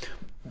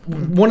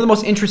 One of the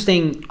most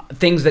interesting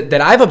things that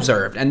I've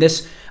observed, and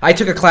this, I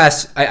took a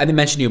class, I didn't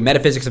mention to you,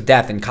 Metaphysics of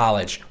Death in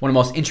college, one of the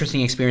most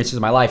interesting experiences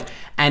of my life.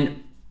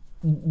 And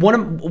one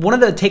of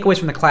the takeaways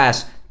from the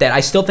class that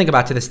I still think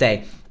about to this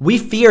day, we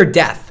fear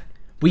death.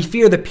 We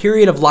fear the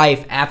period of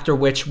life after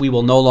which we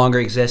will no longer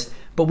exist,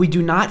 but we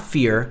do not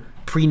fear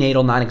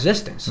prenatal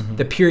non-existence,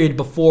 the period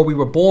before we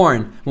were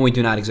born when we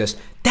do not exist.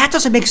 That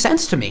doesn't make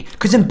sense to me,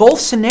 because in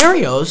both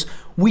scenarios,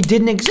 we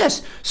didn't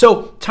exist.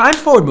 So time's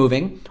forward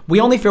moving.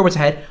 We only fear what's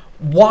ahead.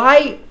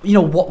 Why,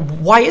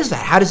 why is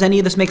that? How does any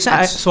of this make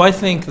sense? I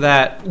think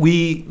that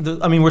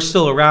we're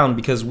still around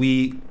because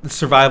the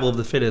survival of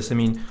the fittest. I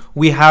mean,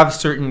 we have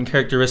certain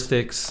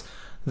characteristics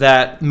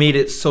that made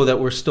it so that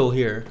we're still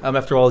here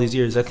after all these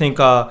years. I think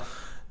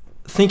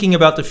thinking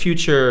about the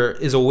future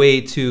is a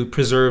way to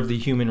preserve the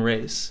human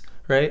race.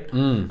 Right?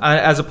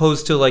 As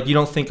opposed to, like, you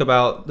don't think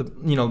about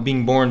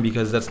being born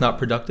because that's not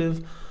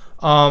productive.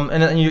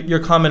 And then your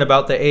comment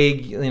about the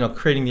egg,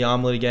 creating the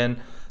omelet again,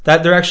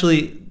 that there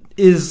actually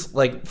is,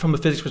 like, from a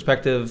physics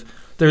perspective,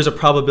 there's a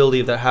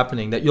probability of that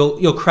happening, that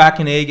you'll crack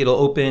an egg, it'll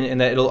open,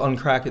 and that it'll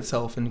uncrack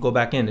itself and go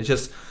back in. It's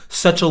just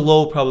such a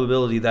low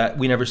probability that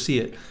we never see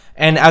it.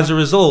 And as a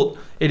result,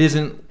 it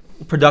isn't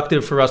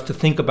productive for us to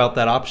think about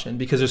that option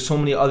because there's so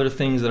many other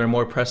things that are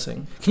more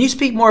pressing. Can you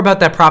speak more about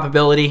that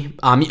probability?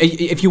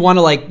 If you want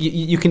to, like,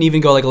 you can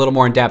even go like a little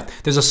more in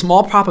depth. There's a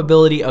small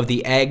probability of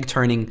the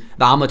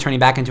omelet turning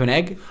back into an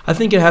egg. I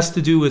think it has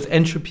to do with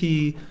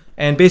entropy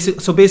and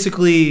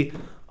basically,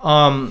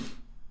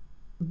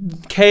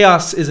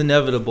 chaos is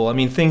inevitable. I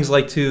mean, things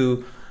like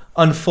to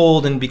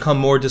unfold and become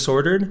more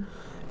disordered,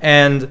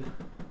 and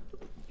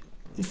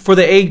for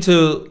the egg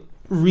to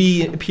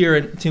reappear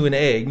into an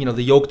egg,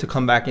 the yolk to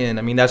come back in.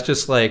 I mean, that's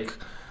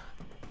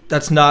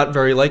not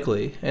very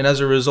likely. And as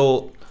a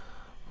result,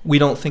 we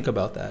don't think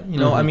about that.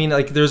 I mean,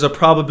 like, there's a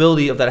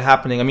probability of that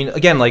happening. I mean,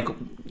 again, like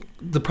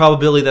the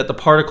probability that the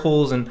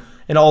particles and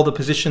all the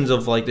positions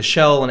of like the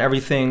shell and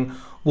everything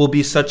will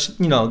be such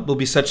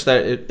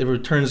that it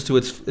returns to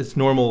its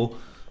normal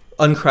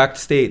uncracked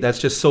state. That's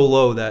just so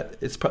low that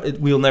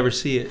we'll never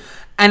see it.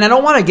 And I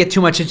don't want to get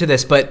too much into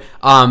this, but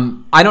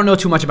I don't know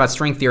too much about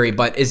string theory,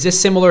 but is this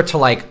similar to,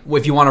 like,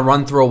 if you want to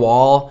run through a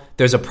wall,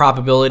 there's a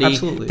probability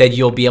Absolutely. that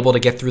you'll be able to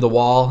get through the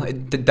wall?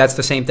 That's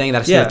the same thing?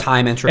 That's the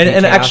time, entropy,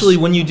 and chaos? actually,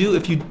 when you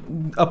do,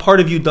 a part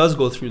of you does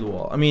go through the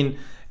wall. I mean,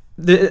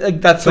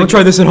 that's Don't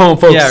try this at home,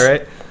 folks. Yeah,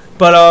 right?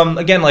 But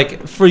again,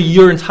 like, for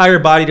your entire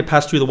body to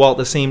pass through the wall at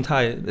the same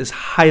time is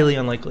highly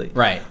unlikely.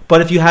 Right.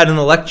 But if you had an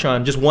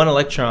electron, just one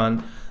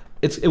electron,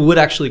 it would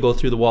actually go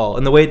through the wall.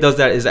 And the way it does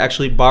that is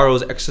actually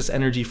borrows excess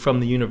energy from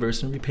the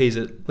universe and repays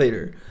it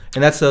later.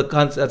 And that's a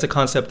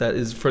concept that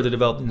is further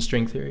developed in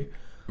string theory.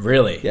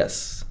 Really?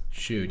 Yes.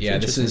 Shoot, yeah,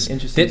 this is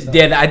interesting stuff.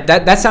 Yeah,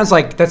 that sounds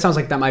like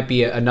that might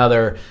be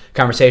another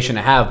conversation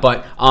to have.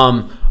 But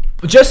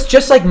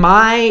just like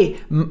my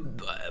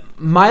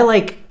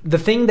like, the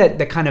thing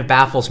that kind of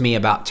baffles me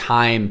about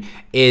time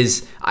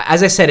is,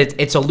 as I said,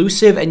 it's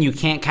elusive and you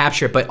can't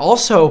capture it, but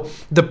also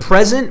the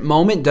present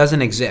moment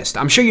doesn't exist.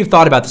 I'm sure you've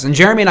thought about this, and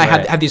Jeremy and I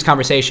have these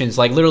conversations,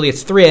 like, literally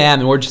it's 3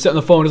 a.m. and we're just sitting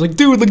on the phone. It's like,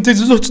 dude, like,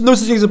 there's no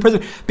such thing as the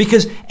present,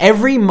 because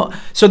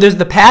so there's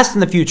the past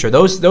and the future.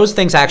 Those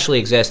things actually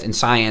exist in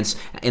science,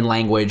 in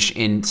language,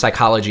 in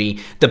psychology.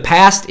 The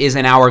past is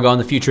an hour ago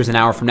and the future is an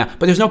hour from now,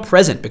 but there's no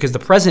present, because the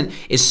present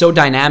is so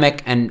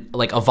dynamic and,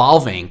 like,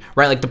 evolving,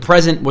 right? Like, the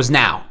present was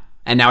now.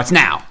 And now it's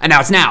now. And now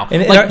it's now.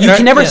 And you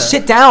can never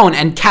sit down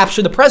and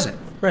capture the present.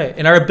 Right.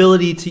 And our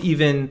ability to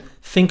even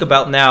think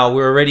about now,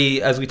 we're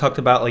already, as we talked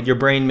about, like, your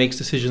brain makes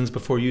decisions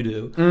before you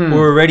do.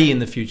 We're already in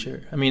the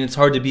future. I mean, it's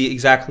hard to be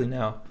exactly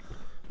now.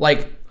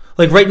 Like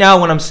right now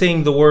when I'm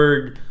saying the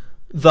word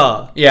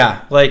the.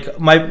 Yeah. Like,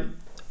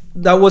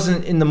 that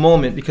wasn't in the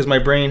moment because my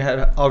brain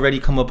had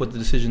already come up with the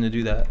decision to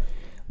do that.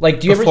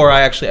 Like, before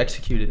I actually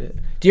executed it.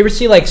 Do you ever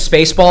see, like,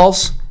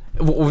 Spaceballs?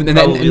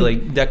 Probably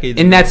like decades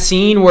in that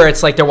scene where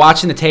it's like they're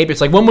watching the tape,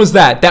 it's like, when was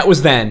that? That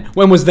was then.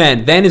 When was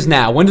then? Then is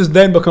now. When does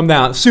then become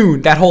now?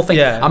 Soon. That whole thing.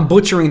 Yeah. I'm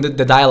butchering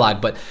the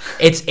dialogue, but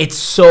it's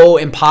so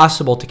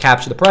impossible to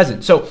capture the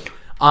present. So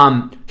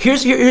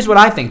here's what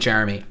I think,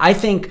 Jeremy. I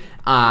think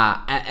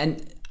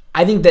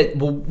I think that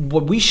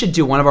what we should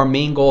do, one of our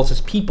main goals as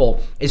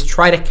people, is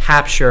try to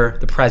capture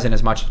the present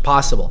as much as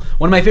possible.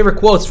 One of my favorite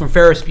quotes from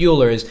Ferris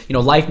Bueller is,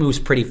 life moves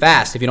pretty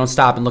fast. If you don't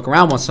stop and look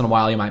around once in a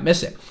while, you might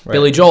miss it. Right.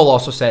 Billy Joel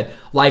also said,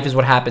 life is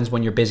what happens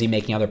when you're busy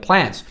making other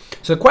plans.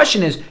 So the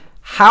question is,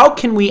 how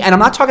can we, and I'm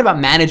not talking about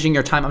managing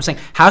your time, I'm saying,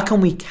 how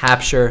can we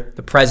capture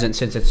the present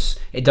since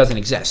it doesn't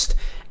exist?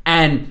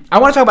 And I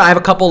want to talk about, I have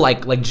a couple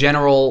like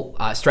general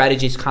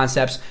strategies,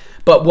 concepts.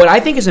 But what I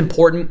think is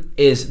important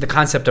is the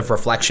concept of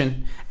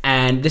reflection.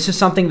 And this is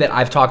something that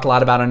I've talked a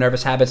lot about on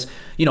Nervous Habits.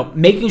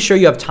 Making sure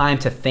you have time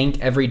to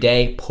think every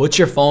day. Put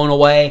your phone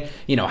away.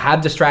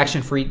 Have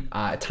distraction-free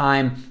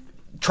time.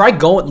 Try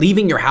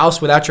leaving your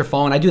house without your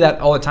phone. I do that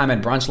all the time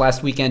at brunch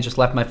last weekend. Just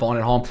left my phone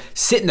at home.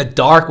 Sit in the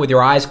dark with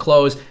your eyes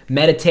closed.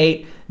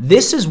 Meditate.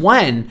 This is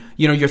when,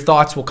 your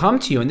thoughts will come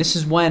to you. And this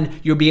is when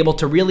you'll be able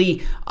to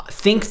really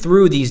think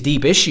through these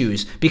deep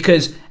issues.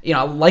 Because,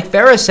 like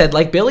Ferris said,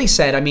 like Billy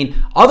said,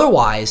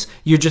 otherwise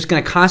you're just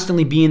going to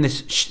constantly be in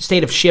this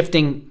state of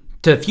shifting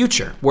to the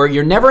future where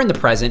you're never in the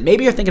present.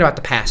 Maybe you're thinking about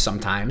the past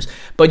sometimes,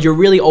 but you're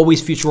really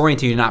always future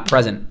oriented. You're not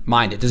present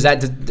minded. Does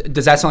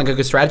that sound like a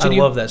good strategy to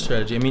you? I love that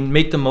strategy.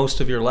 Make the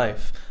most of your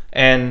life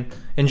and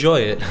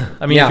enjoy it.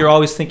 If you're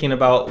always thinking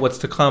about what's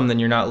to come, then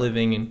you're not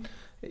living, and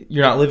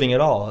you're not living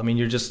at all.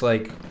 You're just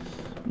like,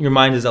 your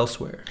mind is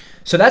elsewhere.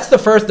 So that's the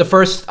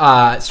first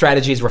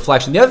strategy is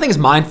reflection. The other thing is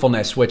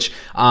mindfulness, which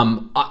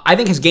I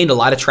think has gained a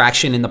lot of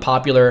traction in the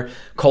popular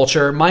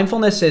culture.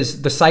 Mindfulness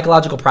is the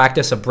psychological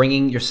practice of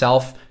bringing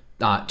yourself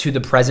to the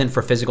present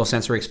for physical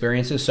sensory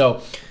experiences.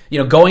 So,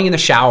 going in the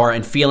shower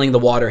and feeling the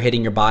water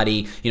hitting your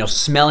body,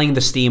 smelling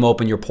the steam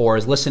open your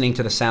pores, listening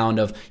to the sound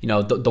of,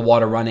 the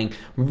water running,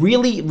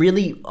 really,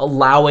 really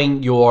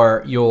allowing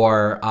your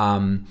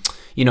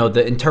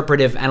the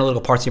interpretive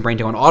analytical parts of your brain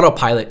to go on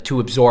autopilot to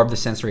absorb the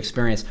sensory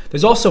experience.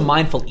 There's also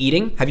mindful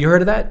eating. Have you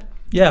heard of that?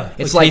 Yeah,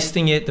 it's like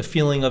tasting it, the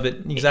feeling of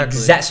it. Exactly.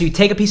 So you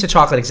take a piece of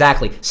chocolate,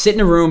 exactly. Sit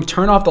in a room,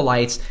 turn off the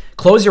lights,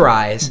 close your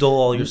eyes. Dull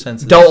all your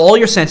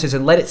senses.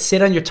 And let it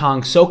sit on your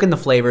tongue, soak in the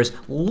flavors,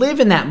 live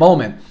in that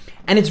moment.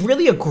 And it's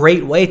really a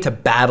great way to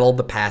battle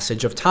the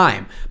passage of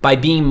time by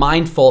being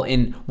mindful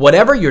in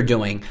whatever you're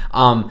doing,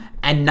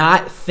 and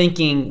not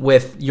thinking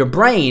with your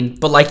brain,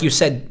 but like you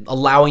said,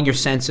 allowing your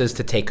senses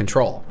to take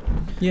control.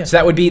 Yeah. So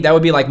that would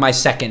be like my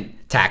second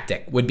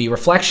tactic, would be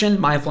reflection,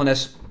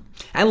 mindfulness.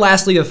 And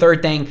lastly, the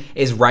third thing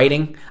is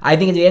writing. I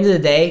think at the end of the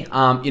day,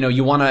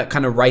 you want to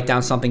kind of write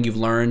down something you've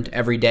learned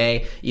every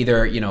day.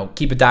 Either,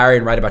 keep a diary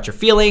and write about your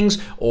feelings,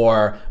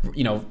 or,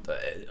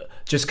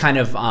 just kind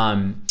of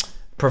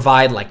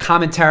provide like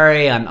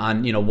commentary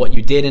on what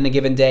you did in a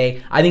given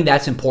day. I think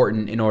that's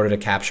important in order to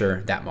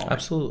capture that moment.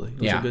 Absolutely.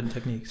 Those are good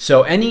techniques.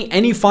 So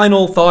any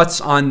final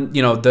thoughts on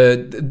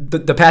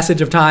the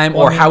passage of time,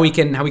 or how we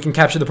can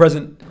capture the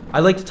present?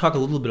 I'd like to talk a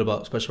little bit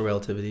about special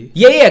relativity.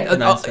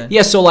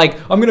 Yeah. So like,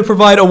 I'm going to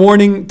provide a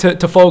warning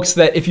to folks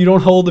that if you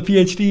don't hold a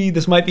PhD,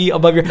 this might be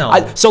above your. No. I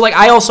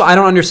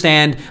don't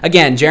understand.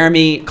 Again,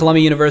 Jeremy,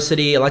 Columbia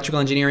University, electrical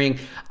engineering.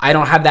 I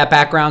don't have that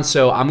background,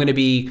 so I'm going to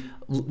be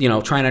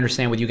trying to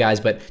understand with you guys.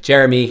 But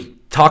Jeremy,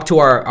 talk to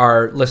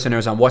our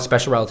listeners on what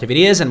special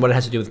relativity is and what it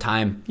has to do with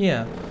time.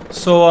 Yeah.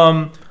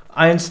 So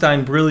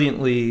Einstein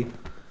brilliantly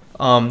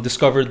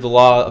discovered the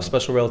law of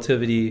special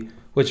relativity,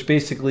 which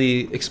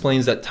basically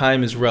explains that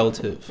time is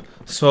relative.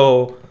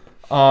 So,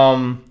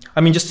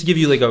 just to give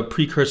you like a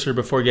precursor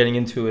before getting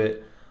into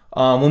it,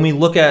 when we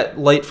look at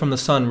light from the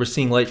sun, we're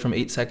seeing light from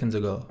 8 seconds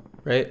ago,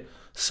 right?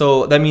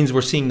 So that means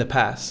we're seeing the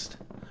past.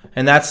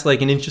 And that's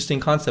like an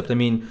interesting concept.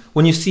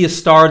 When you see a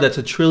star that's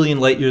 1 trillion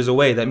light years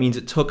away, that means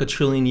it took 1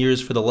 trillion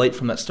years for the light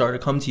from that star to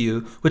come to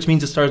you, which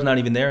means the star's not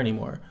even there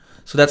anymore.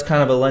 So that's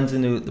kind of a lens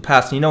into the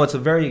past. And it's a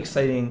very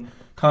exciting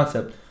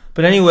concept.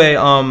 But anyway,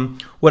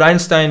 what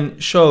Einstein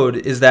showed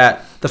is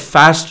that the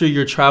faster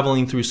you're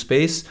traveling through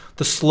space,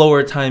 the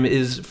slower time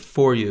is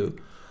for you.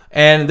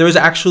 And there was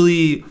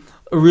actually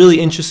a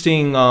really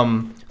interesting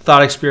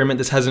thought experiment.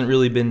 This hasn't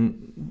really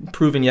been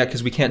proven yet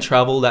because we can't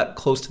travel that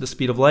close to the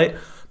speed of light.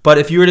 But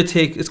if you were to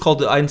take, it's called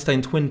the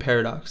Einstein twin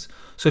paradox.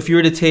 So if you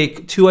were to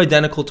take two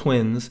identical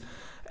twins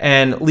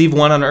and leave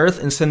one on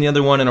Earth and send the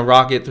other one in a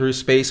rocket through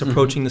space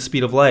approaching the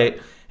speed of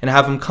light and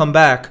have them come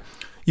back,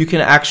 you can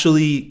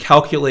actually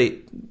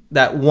calculate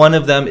that one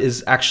of them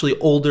is actually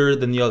older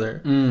than the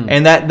other.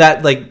 And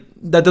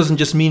that doesn't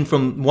just mean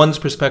from one's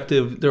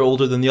perspective they're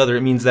older than the other.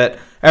 It means that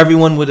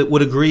everyone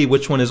would agree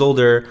which one is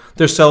older.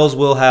 Their cells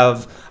will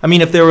have,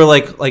 if they were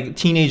like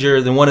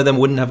teenager, then one of them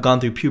wouldn't have gone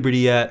through puberty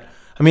yet.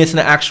 It's an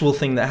actual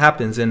thing that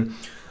happens. And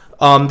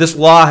this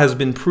law has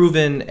been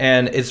proven,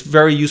 and it's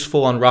very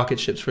useful on rocket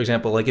ships, for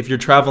example. Like if you're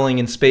traveling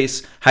in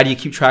space, how do you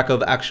keep track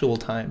of actual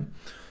time?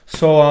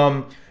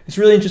 So it's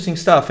really interesting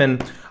stuff.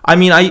 And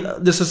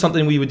this is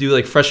something we would do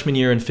like freshman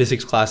year in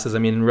physics classes,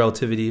 in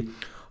relativity.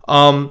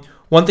 One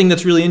thing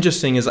that's really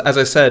interesting is, as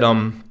I said,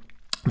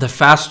 the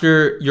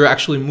faster you're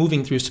actually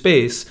moving through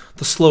space,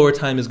 the slower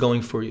time is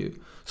going for you.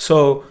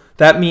 So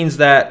that means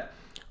that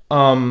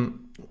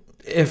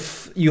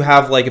if you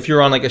have if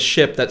you're on like a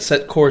ship that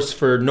set course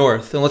for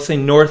north, and let's say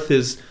north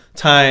is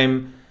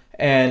time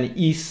and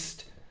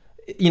east,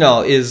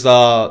 is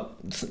I'm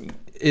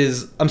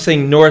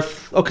saying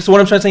north. Okay, so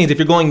what I'm trying to say is if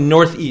you're going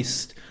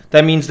northeast,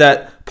 that means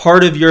that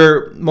part of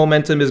your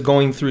momentum is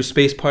going through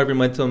space, part of your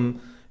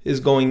momentum is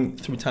going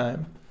through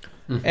time.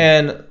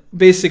 And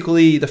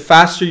basically, the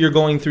faster you're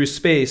going through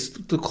space,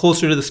 the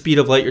closer to the speed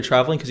of light you're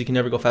traveling, because you can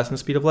never go faster than the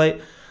speed of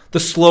light, the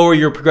slower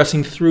you're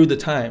progressing through the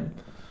time.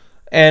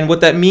 And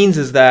what that means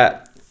is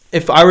that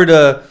if I were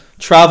to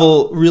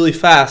travel really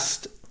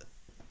fast,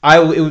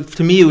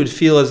 to me it would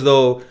feel as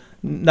though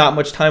not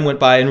much time went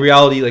by. In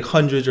reality, like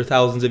hundreds or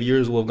thousands of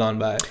years will have gone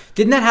by.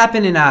 Didn't that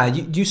happen in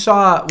you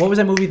saw, what was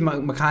that movie with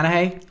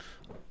McConaughey?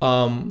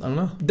 I don't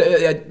know.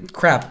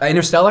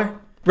 Interstellar?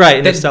 Right,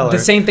 Interstellar. The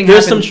same thing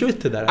There's happened. some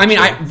truth to that,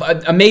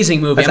 actually.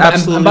 Amazing movie. That's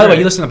absolutely and by the way, right.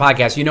 you listen to the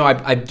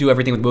podcast, I do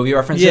everything with movie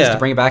references to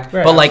bring it back.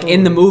 Right, but like absolutely.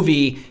 in the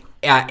movie,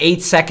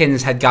 8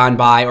 seconds had gone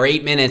by, or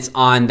 8 minutes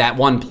on that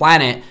one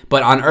planet,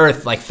 but on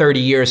Earth, like 30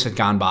 years had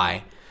gone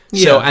by.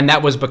 So, and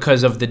that was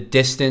because of the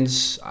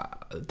distance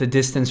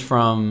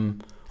from,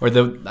 or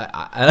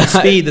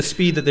the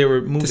speed that they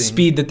were moving. The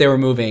speed that they were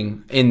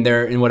moving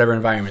in whatever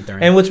environment they're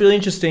in. And what's really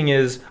interesting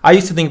is, I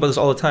used to think about this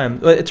all the time,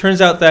 but it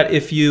turns out that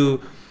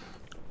you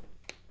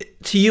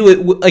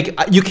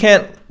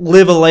can't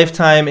live a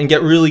lifetime and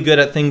get really good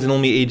at things and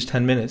only age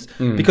 10 minutes.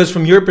 Because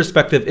from your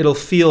perspective, it'll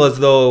feel as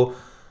though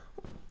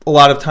a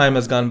lot of time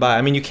has gone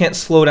by. You can't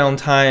slow down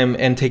time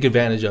and take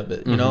advantage of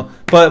it, you know?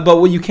 But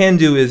what you can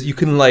do is you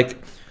can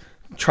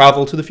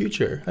travel to the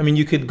future.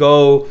 You could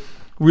go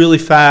really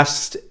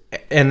fast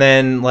and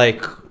then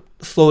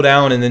slow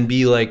down and then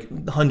be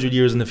 100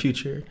 years in the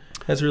future.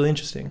 That's really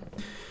interesting.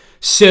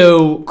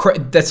 So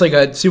that's like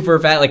a super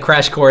fat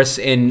crash course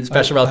in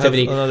special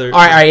relativity. All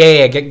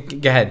right,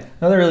 go ahead.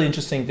 Another really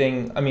interesting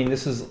thing. I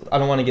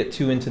don't want to get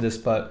too into this,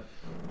 but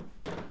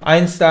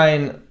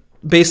Einstein,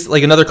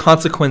 another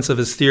consequence of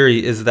his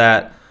theory is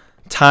that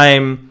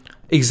time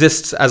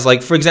exists as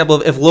for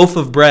example, if loaf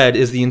of bread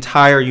is the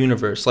entire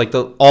universe,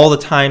 all the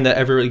time that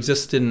ever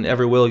existed and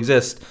ever will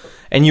exist,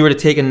 and you were to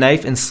take a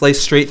knife and slice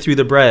straight through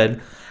the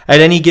bread, at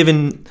any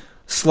given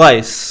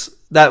slice,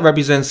 that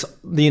represents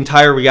the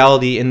entire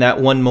reality in that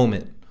one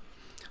moment.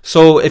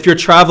 So if you're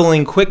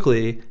traveling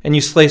quickly and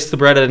you slice the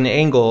bread at an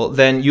angle,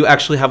 then you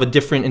actually have a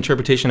different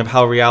interpretation of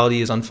how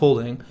reality is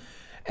unfolding.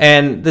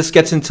 And this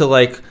gets into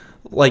like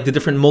the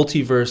different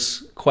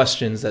multiverse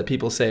questions that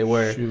people say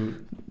where,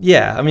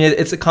 yeah, I mean,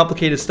 it's a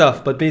complicated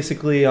stuff, but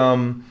basically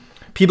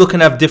people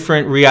can have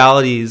different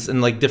realities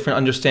and like different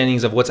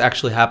understandings of what's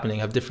actually happening,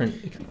 have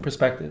different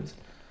perspectives.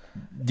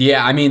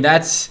 Yeah, I mean,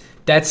 that's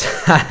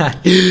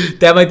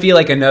that might be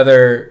like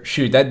another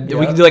we can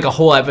do like a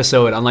whole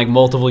episode on like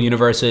multiple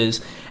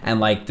universes and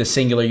like the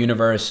singular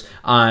universe.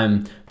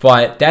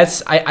 But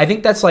I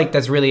think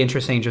that's really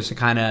interesting just to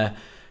kind of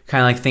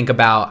like think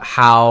about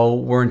how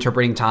we're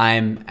interpreting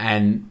time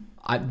and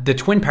the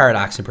twin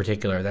paradox in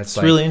particular. That's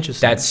like, really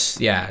interesting.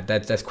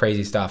 That's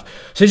crazy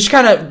stuff. So just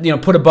kind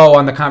of put a bow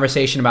on the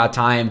conversation about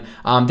time.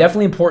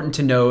 Definitely important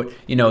to note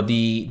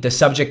the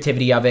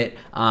subjectivity of it,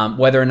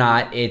 whether or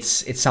not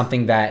it's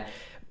something that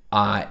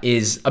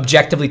is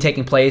objectively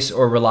taking place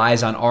or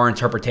relies on our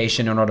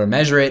interpretation in order to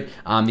measure it,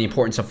 the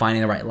importance of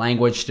finding the right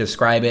language to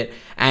describe it,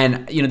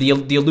 and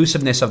the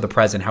elusiveness of the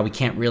present, how we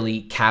can't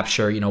really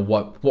capture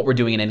what we're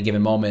doing in any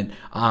given moment.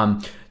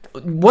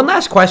 One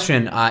last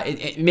question,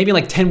 maybe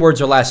like 10 words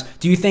or less.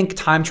 Do you think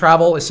time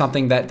travel is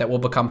something that will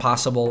become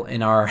possible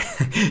in our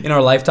in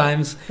our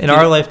lifetimes? In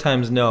our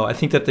lifetimes, no. I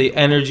think that the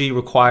energy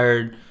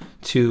required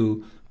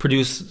to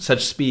produce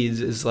such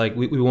speeds is like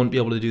we won't be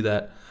able to do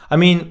that. I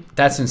mean,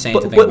 that's insane.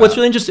 But, to think about. What's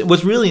really interesting,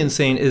 what's really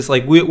insane is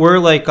like we're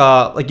like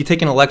you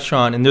take an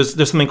electron and there's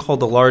something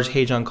called the Large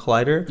Hadron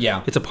Collider.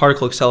 Yeah, it's a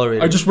particle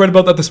accelerator. I just read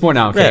about that this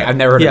morning. Okay, yeah. I've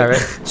never heard of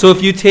it. Right. So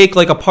if you take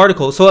like a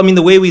particle, so I mean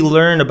the way we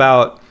learn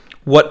about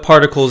what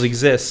particles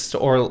exist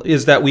or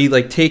is that we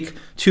like take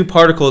two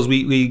particles,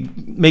 we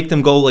make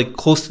them go like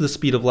close to the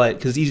speed of light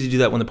because it's easy to do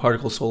that when the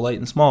particle's so light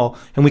and small,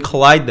 and we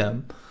collide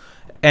them.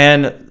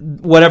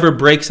 And whatever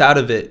breaks out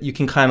of it, you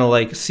can kind of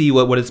like see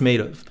what it's made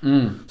of.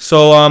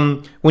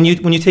 So when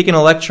you take an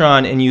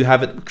electron and you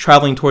have it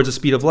traveling towards the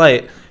speed of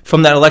light,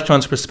 from that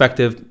electron's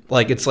perspective,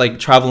 like it's like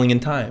traveling in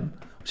time,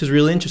 which is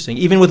really interesting.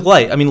 Even with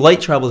light, I mean, light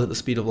travels at the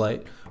speed of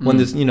light when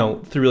there's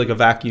through like a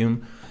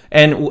vacuum,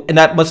 and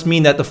that must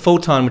mean that the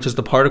photon, which is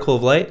the particle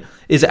of light,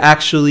 is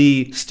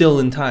actually still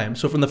in time.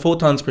 So from the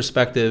photon's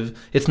perspective,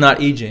 it's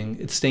not aging;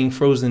 it's staying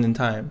frozen in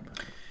time.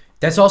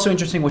 That's also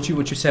interesting what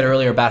you said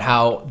earlier about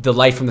how the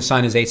light from the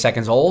sun is 8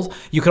 seconds old.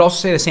 You could also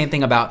say the same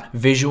thing about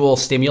visual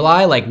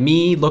stimuli. Like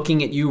me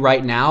looking at you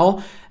right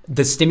now,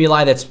 the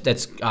stimuli that's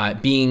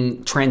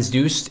being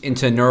transduced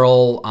into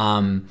neural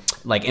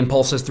like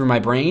impulses through my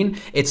brain,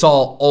 it's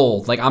all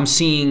old. Like I'm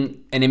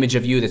seeing an image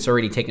of you that's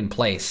already taken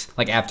place,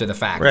 like after the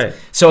fact. Right.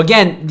 So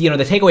again, the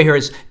takeaway here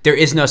is there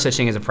is no such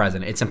thing as a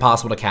present. It's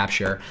impossible to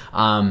capture.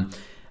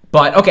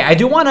 But okay, I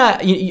do want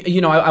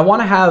to, I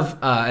want to have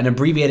an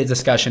abbreviated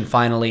discussion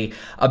finally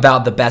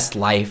about the best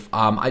life.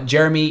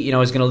 Jeremy,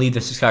 is going to lead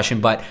this discussion,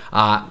 but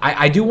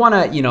I do want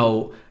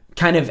to,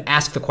 kind of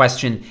ask the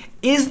question: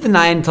 is the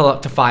 9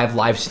 to 5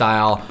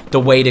 lifestyle the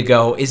way to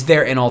go? Is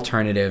there an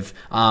alternative?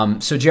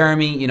 So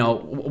Jeremy,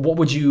 what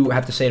would you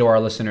have to say to our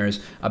listeners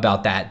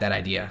about that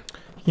idea?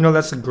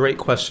 That's a great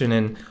question,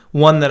 and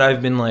one that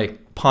I've been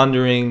like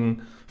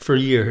pondering for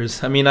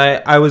years. I mean,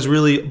 I was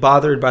really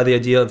bothered by the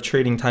idea of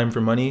trading time for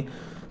money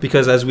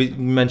because, as we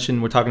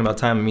mentioned, we're talking about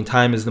time. I mean,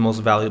 time is the most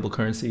valuable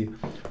currency.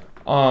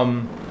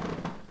 And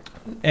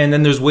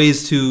then there's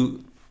ways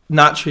to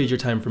not trade your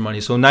time for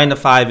money. So 9 to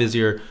 5 is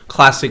your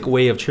classic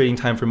way of trading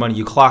time for money.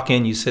 You clock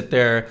in, you sit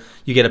there,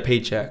 you get a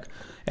paycheck.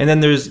 And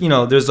then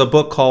there's a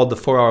book called The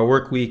 4-Hour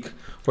Workweek,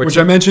 which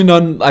I mentioned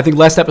on, I think,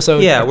 last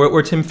episode. Yeah,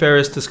 where Tim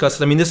Ferriss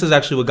discusses. I mean, this is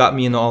actually what got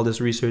me into all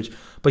this research.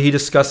 But he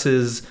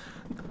discusses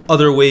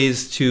other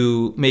ways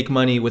to make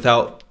money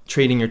without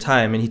trading your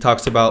time, and he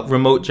talks about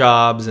remote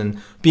jobs and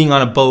being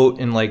on a boat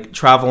and like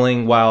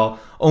traveling while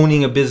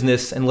owning a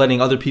business and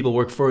letting other people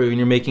work for you, and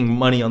you're making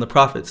money on the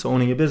profits. So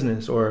owning a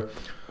business, or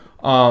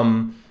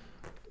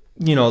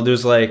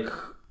there's like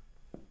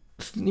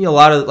a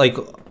lot of like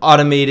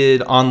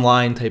automated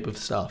online type of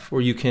stuff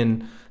where you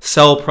can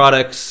sell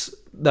products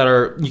that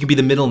you can be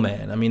the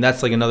middleman. I mean,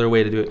 that's like another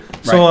way to do it.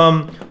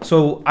 Right.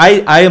 So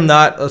I am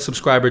not a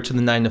subscriber to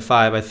the 9 to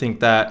 5. I think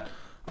that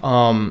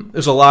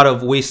there's a lot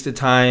of wasted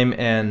time,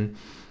 and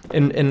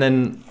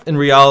then in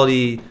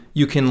reality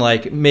you can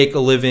like make a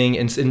living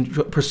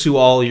and pursue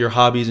all your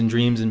hobbies and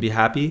dreams and be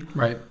happy.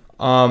 Right.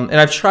 And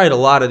I've tried a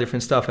lot of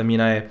different stuff. I mean,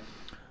 I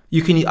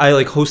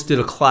like hosted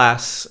a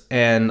class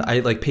and I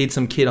like paid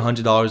some kid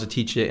 $100 to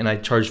teach it, and I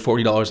charged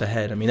 $40 a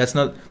head. I mean,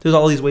 there's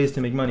all these ways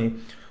to make money.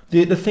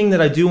 The thing that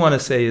I do want to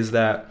say is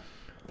that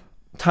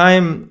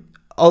time,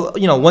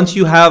 once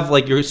you have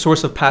like your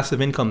source of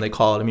passive income, they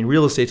call it. I mean,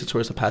 real estate's a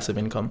source of passive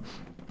income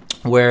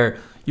where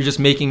you're just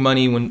making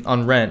money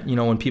on rent,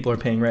 when people are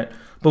paying rent.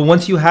 But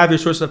once you have your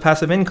source of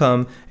passive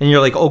income and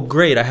you're like, oh,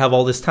 great, I have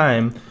all this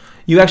time,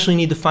 you actually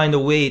need to find a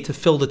way to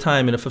fill the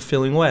time in a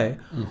fulfilling way.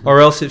 Mm-hmm.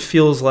 Or else it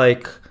feels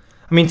like,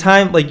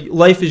 time, like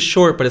life is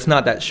short, but it's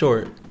not that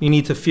short. You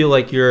need to feel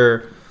like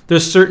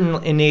there's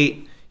certain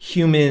innate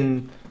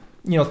human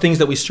things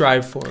that we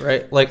strive for,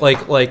 right?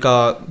 Like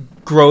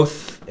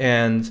growth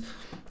and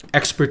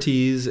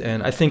expertise,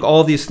 and I think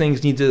all of these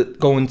things need to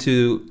go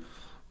into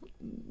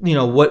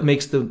what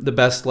makes the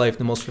best life,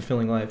 the most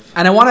fulfilling life.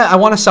 And I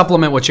want to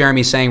supplement what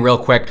Jeremy's saying real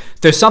quick.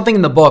 There's something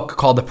in the book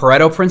called the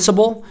Pareto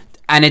Principle,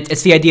 and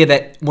it's the idea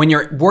that when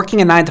you're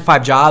working a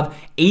 9-to-5 job,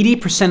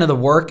 80% of the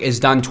work is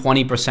done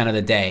 20% of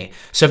the day.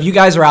 So if you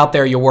guys are out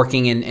there, you're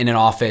working in an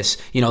office,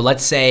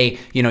 let's say,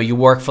 you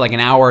work for like an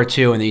hour or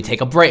two, and then you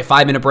take a break,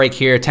 5-minute break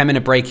here,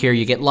 10-minute break here,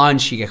 you get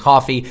lunch, you get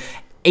coffee.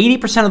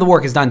 80% of the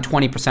work is done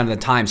 20% of the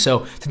time.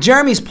 So to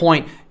Jeremy's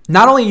point,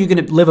 not only are you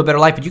going to live a better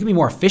life, but you can be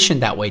more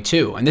efficient that way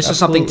too. And this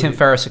Absolutely. is something Tim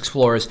Ferriss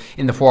explores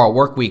in the 4-Hour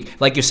Workweek.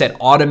 Like you said,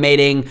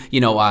 automating,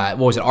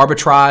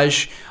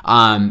 arbitrage,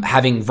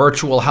 having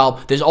virtual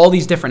help. There's all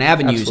these different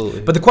avenues.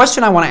 Absolutely. But the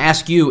question I want to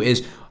ask you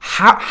is,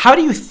 how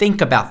do you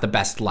think about the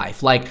best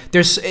life? Like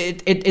there's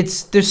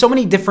so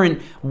many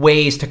different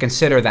ways to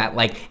consider that.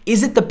 Like,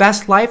 is it the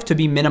best life to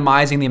be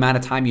minimizing the amount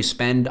of time you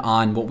spend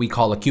on what we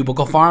call a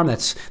cubicle farm?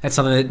 That's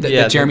something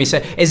that Jeremy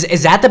said.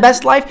 Is that the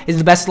best life? Is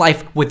the best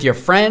life with your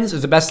friends?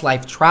 Is the best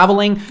life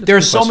traveling? There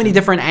are so many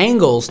different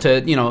angles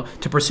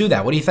to pursue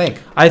that. What do you think?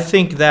 I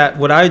think that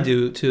what I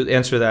do to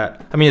answer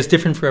that, it's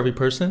different for every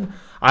person.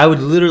 I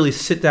would literally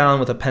sit down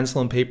with a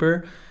pencil and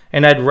paper,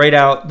 and I'd write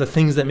out the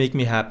things that make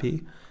me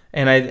happy.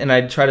 And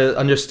I'd try to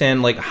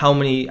understand like how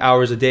many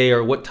hours a day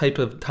or what type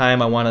of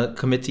time I want to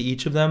commit to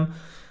each of them.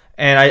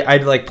 And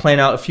I'd like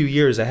plan out a few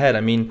years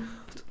ahead.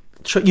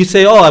 You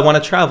say, oh, I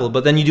want to travel,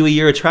 but then you do a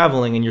year of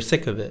traveling and you're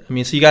sick of it.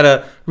 So you got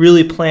to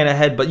really plan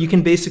ahead, but you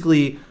can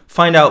basically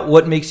find out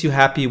what makes you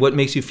happy, what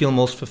makes you feel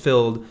most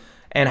fulfilled,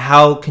 and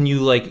how can you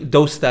like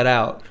dose that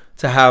out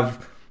to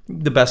have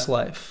the best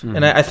life. Mm-hmm.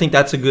 And I think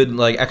that's a good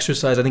like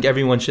exercise. I think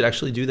everyone should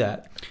actually do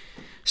that.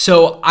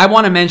 So I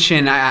want to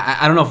mention,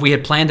 I don't know if we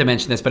had planned to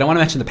mention this, but I want to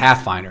mention the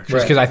Pathfinder,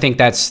 just because I think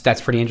that's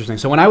pretty interesting.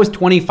 So when I was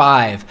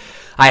 25,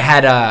 I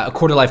had a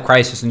quarter-life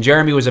crisis, and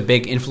Jeremy was a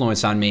big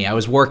influence on me. I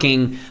was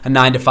working a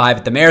 9-to-5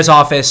 at the mayor's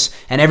office,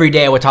 and every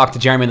day I would talk to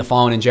Jeremy on the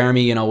phone, and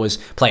Jeremy, was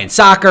playing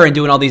soccer and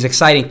doing all these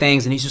exciting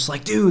things, and he's just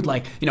like, dude,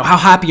 like, how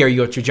happy are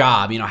you at your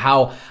job?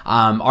 How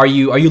are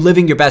you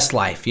living your best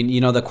life?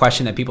 The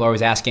question that people are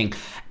always asking.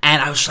 And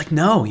I was just like,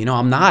 no,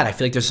 I'm not. I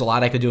feel like there's a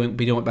lot I could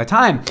be doing with my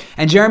time.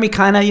 And Jeremy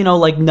kind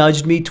of,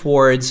 nudged me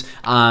towards,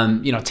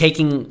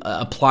 taking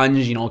a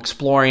plunge,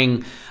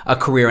 exploring a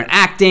career in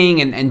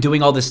acting and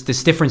doing all this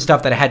different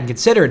stuff that I hadn't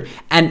considered.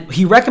 And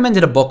he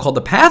recommended a book called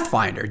The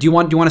Pathfinder. Do you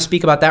want to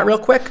speak about that real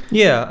quick?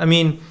 Yeah,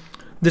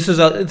 it's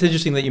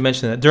interesting that you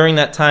mentioned that. During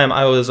that time,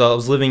 I was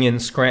living in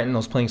Scranton. I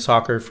was playing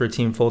soccer for a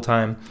team full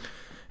time,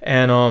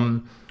 and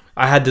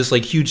I had this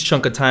like huge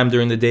chunk of time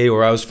during the day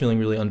where I was feeling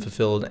really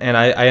unfulfilled, and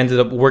I ended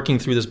up working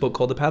through this book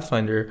called The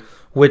Pathfinder,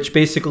 which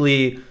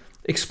basically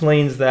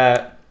explains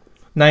that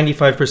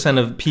 95%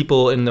 of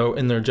people in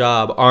their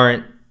job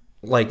aren't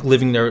like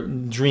living their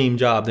dream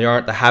job. They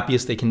aren't the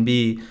happiest they can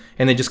be,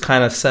 and they just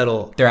kind of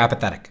settle. They're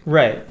apathetic.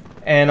 Right.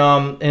 And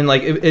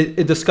like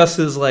it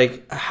discusses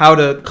like how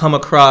to come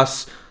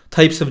across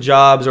types of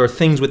jobs or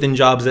things within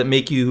jobs that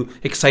make you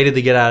excited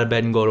to get out of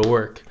bed and go to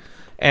work.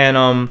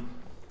 And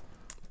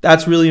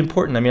that's really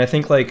important. I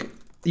think like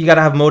you got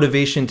to have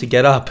motivation to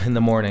get up in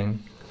the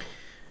morning.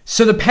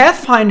 So The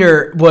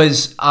Pathfinder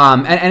was,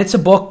 and it's a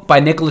book by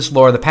Nicholas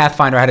Lohr, The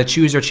Pathfinder, How to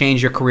Choose or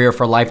Change Your Career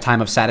for a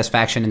Lifetime of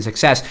Satisfaction and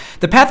Success.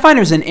 The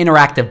Pathfinder is an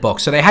interactive book,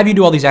 so they have you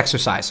do all these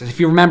exercises.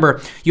 If you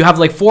remember, you have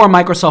like 4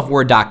 Microsoft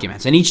Word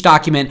documents, and each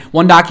document,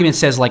 one document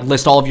says like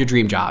list all of your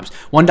dream jobs.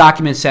 One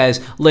document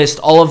says list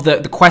all of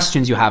the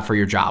questions you have for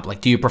your job. Like,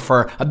 do you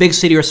prefer a big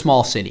city or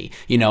small city?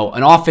 An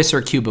office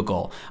or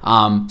cubicle?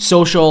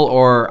 Social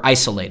or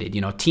isolated?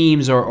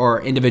 Teams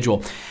or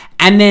individual?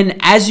 And then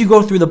as you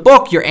go through the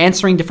book, you're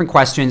answering different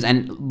questions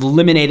and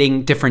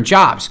eliminating different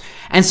jobs.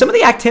 And some of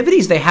the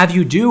activities they have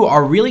you do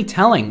are really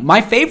telling.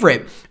 My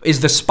favorite is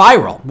the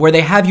spiral, where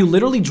they have you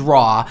literally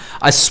draw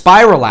a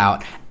spiral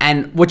out.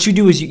 And what you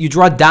do is you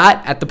draw a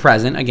dot at the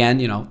present. Again,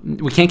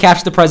 we can't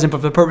capture the present, but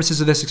for the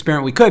purposes of this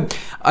experiment, we could.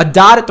 A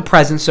dot at the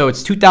present, so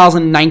it's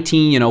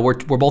 2019, we're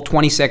both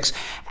 26.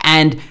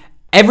 And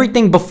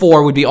everything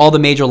before would be all the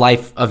major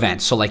life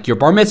events. So like your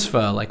bar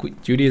mitzvah,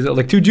 like Judy is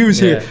like 2 Jews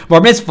here.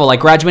 Bar mitzvah,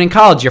 like graduating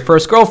college, your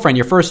first girlfriend,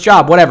 your first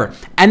job, whatever.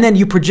 And then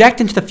you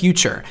project into the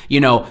future.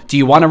 Do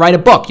you want to write a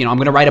book? I'm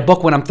going to write a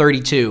book when I'm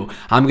 32.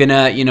 I'm going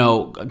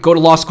to, go to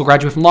law school,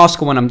 graduate from law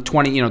school when I'm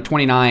 29. I'm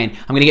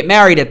going to get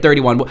married at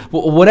 31.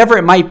 Whatever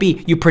it might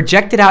be, you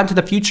project it out into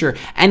the future.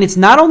 And it's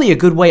not only a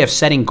good way of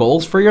setting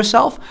goals for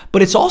yourself,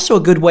 but it's also a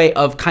good way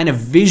of kind of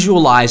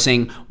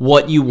visualizing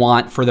what you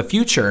want for the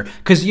future.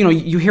 Because,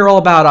 you hear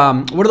all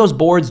about what are those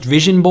boards,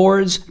 vision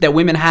boards that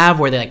women have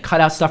where they like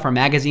cut out stuff from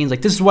magazines,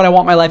 like this is what I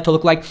want my life to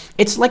look like.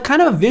 It's like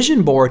kind of a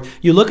vision board.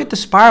 You look at the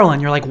spiral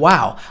and you're like,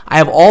 wow, I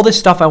have all this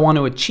stuff I want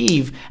to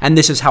achieve, and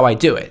this is how I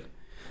do it.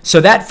 So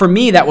that, for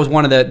me, that was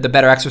one of the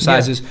better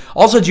exercises. Yeah.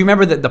 Also, do you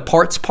remember the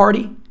parts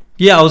party?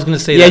 Yeah, I was going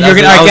to say that. Yeah, you're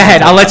going to go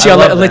ahead. I'll let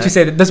you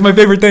say that. That's my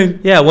favorite thing.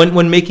 Yeah,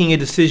 when making a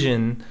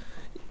decision,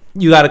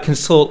 you got to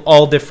consult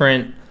all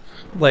different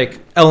like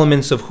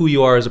elements of who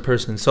you are as a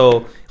person.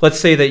 So let's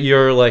say that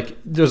you're like,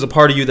 there's a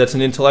part of you that's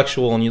an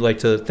intellectual and you like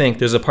to think.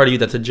 There's a part of you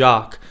that's a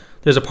jock.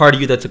 There's a part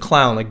of you that's a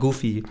clown, like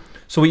goofy.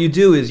 So what you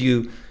do is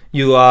you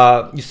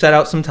set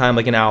out some time,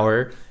 like an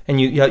hour, and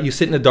you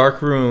sit in a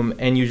dark room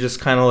and you just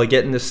kind of like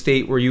get in this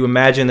state where you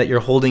imagine that you're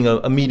holding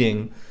a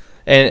meeting.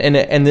 And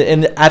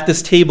at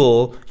this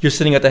table, you're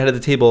sitting at the head of the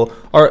table,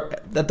 or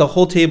that the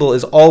whole table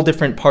is all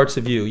different parts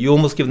of you. You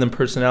almost give them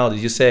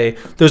personalities. You say,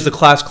 there's the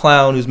class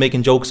clown who's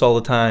making jokes all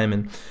the time.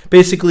 And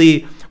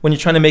basically, when you're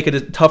trying to make a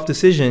tough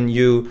decision,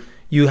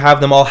 you have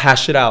them all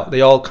hash it out.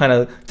 They all kind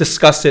of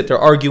discuss it. They're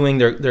arguing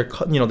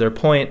their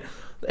point.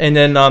 And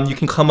then you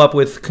can come up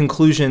with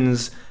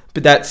conclusions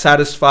that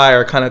satisfy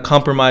or kind of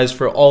compromise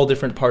for all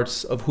different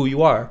parts of who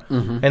you are.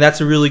 Mm-hmm. And that's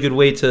a really good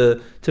way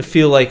to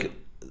feel like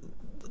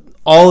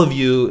all of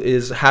you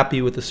is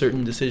happy with a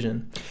certain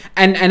decision.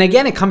 And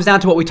again, it comes down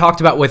to what we talked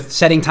about with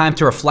setting time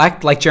to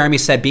reflect. Like Jeremy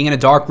said, being in a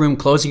dark room,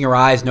 closing your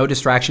eyes, no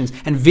distractions,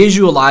 and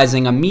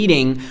visualizing a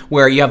meeting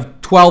where you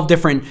have 12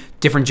 different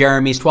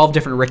Jeremys, 12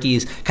 different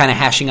Rickies kind of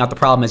hashing out the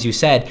problem, as you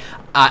said.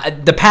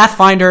 The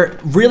Pathfinder,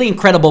 really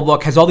incredible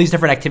book, has all these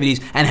different activities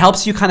and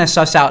helps you kind of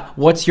suss out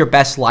what's your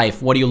best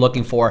life, what are you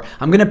looking for.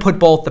 I'm going to put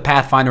both the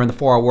Pathfinder and the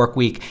 4-Hour Work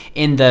Week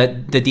in the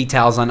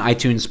details on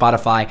iTunes,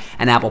 Spotify,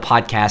 and Apple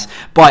Podcasts.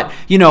 But,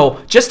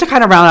 just to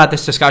kind of round out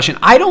this discussion,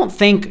 I don't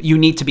think you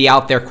need to be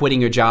out there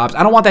quitting your jobs.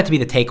 I don't want that to be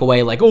the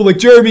takeaway, like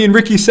Jeremy and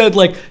Ricky said,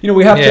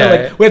 we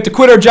have to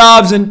quit our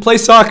jobs and play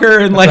soccer.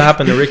 And that's what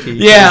happened to Ricky.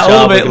 Yeah, a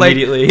little bit.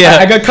 Immediately. Yeah.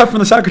 I got cut from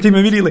the soccer team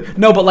immediately.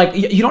 No, but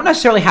you don't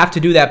necessarily have to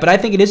do that. But I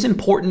think it is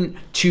important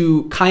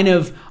to kind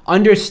of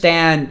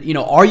understand,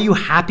 are you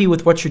happy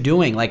with what you're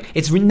doing? Like,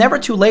 it's never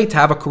too late to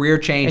have a career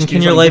change. And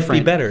can your life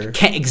be better?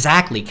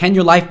 Exactly. Can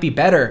your life be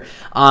better?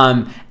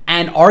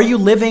 And are you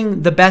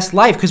living the best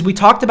life? Because we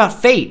talked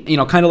about fate,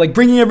 kind of like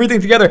bringing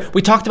everything together.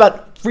 We talked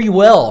about free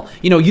will.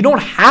 You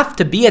don't have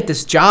to be at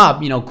this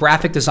job,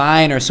 graphic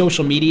design or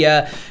social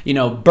media,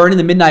 burning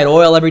the midnight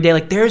oil every day.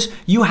 Like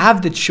you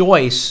have the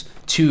choice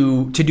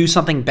to do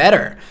something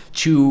better,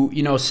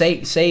 to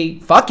say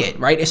fuck it,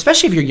 right?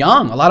 Especially if you're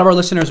young. A lot of our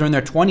listeners are in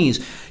their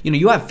 20s.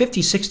 You have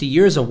 50, 60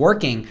 years of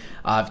working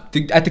at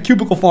the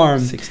cubicle farm.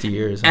 60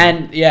 years.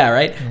 And yeah,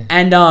 right.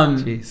 And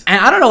and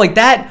I don't know, like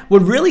that.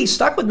 What really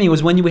stuck with me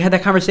was when we had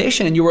that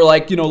conversation, and you were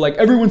like, like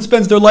everyone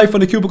spends their life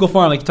on a cubicle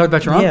farm. Like you talked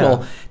about your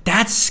uncle.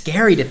 That's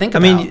scary to think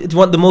about. I mean,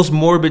 the most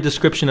morbid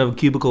description of a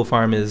cubicle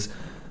farm is.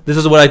 This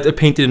is what I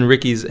painted in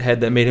Ricky's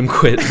head that made him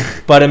quit.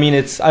 But I mean,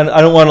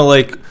 I don't want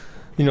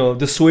to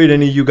dissuade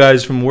any of you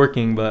guys from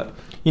working, but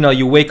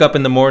you wake up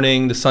in the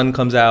morning, the sun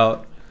comes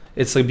out,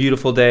 it's a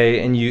beautiful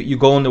day, and you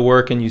go into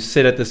work and you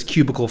sit at this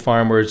cubicle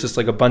farm where it's just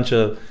like a bunch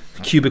of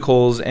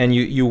cubicles, and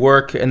you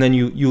work, and then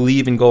you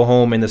leave and go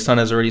home, and the sun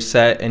has already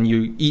set, and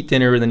you eat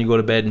dinner, and then you go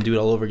to bed and do it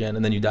all over again,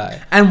 and then you die.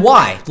 And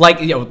why? Then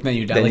you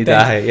die. Then you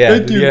die. Yeah.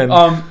 Thank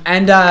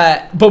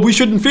you. But we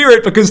shouldn't fear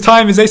it because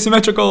time is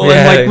asymmetrical,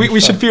 and we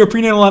should fear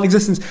prenatal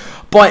non-existence.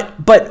 But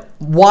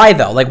why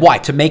though? Like why?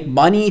 To make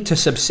money, to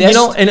subsist?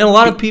 And a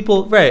lot of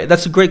people, right?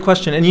 That's a great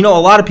question. And a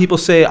lot of people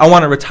say, I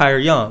want to retire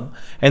young,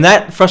 and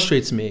that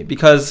frustrates me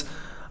because.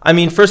 I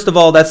mean, first of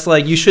all, that's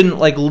like you shouldn't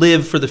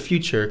live for the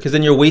future because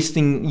then you're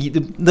wasting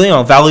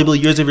valuable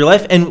years of your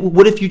life. And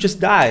what if you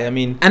just die? I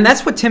mean, and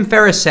that's what Tim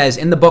Ferriss says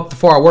in the book The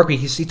 4-Hour Work Week.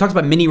 He talks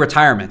about mini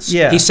retirements.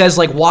 Yeah. He says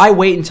why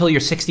wait until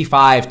you're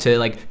 65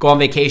 to go on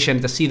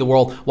vacation to see the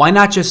world? Why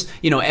not just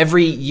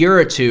every year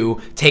or two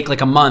take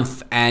a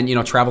month and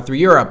travel through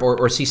Europe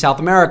or see South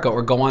America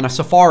or go on a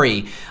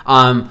safari?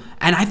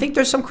 And I think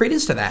there's some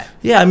credence to that.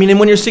 Yeah, I mean, and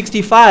when you're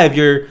 65,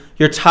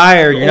 you're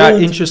tired, you're not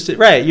interested,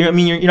 right? You're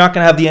not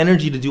going to have the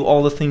energy to do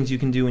all the things you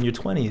can do in your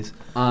 20s.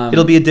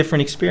 It'll be a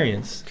different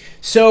experience.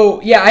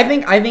 So yeah, I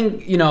think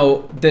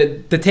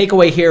the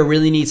takeaway here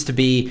really needs to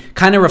be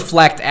kind of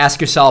reflect,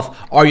 ask yourself,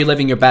 are you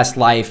living your best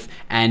life,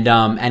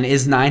 and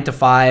is 9 to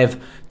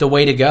 5 the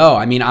way to go?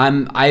 I mean,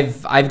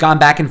 I've gone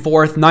back and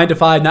forth, 9 to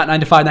 5, not 9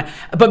 to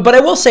 5, but I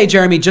will say,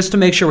 Jeremy, just to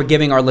make sure we're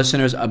giving our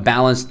listeners a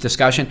balanced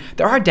discussion,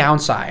 there are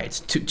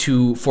downsides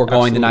to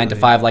foregoing the 9 to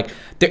 5. Like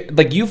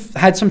you've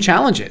had some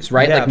challenges,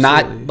 right? Yeah,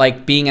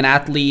 not being an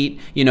athlete,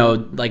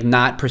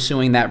 not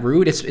pursuing that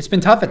route. It's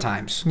been tough at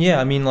times. Yeah,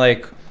 I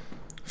mean,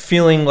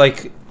 feeling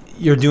like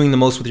you're doing the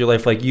most with your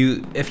life. If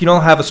you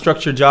don't have a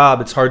structured job,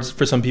 it's hard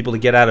for some people to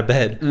get out of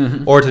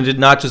bed or to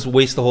not just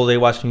waste the whole day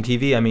watching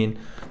TV. I mean,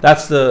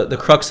 that's the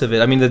crux of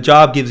it. I mean, the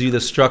job gives you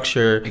the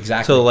structure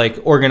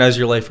to organize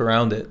your life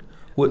around it.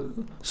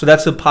 So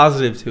that's a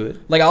positive to it.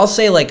 I'll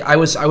say, I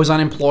was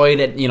unemployed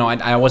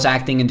at, I was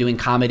acting and doing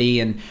comedy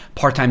and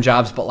part-time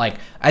jobs, but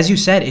as you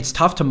said, it's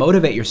tough to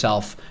motivate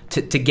yourself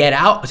to get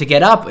up,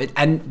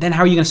 and then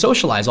how are you going to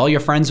socialize? All your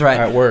friends are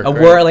at work.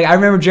 Right? I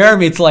remember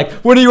Jeremy, it's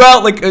when are you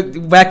out?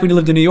 Back when you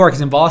lived in New York,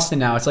 he's in Boston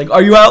now. It's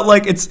are you out?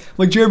 It's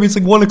Jeremy, it's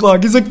 1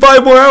 o'clock. He's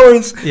 5 more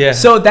hours. Yeah.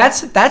 So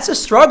that's a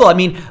struggle. I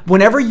mean,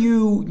 whenever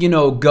you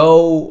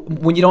go,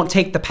 when you don't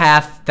take the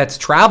path that's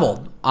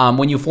traveled,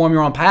 when you form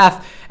your own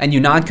path and you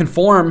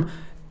non-conform,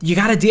 you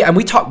got to deal.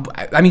 And Jeremy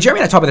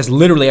and I talk about this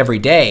literally every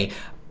day.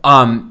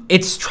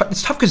 it's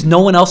tough because no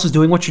one else is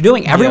doing what you're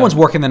doing. Everyone's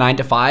working the 9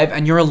 to 5,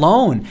 and you're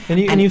alone.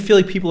 And you feel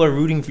like people are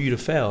rooting for you to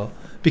fail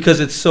because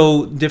it's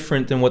so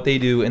different than what they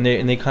do, and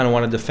they kind of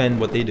want to defend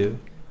what they do.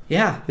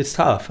 Yeah, it's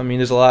tough. I mean,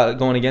 there's a lot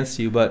going against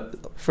you, but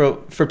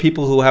for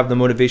people who have the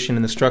motivation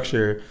and the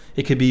structure,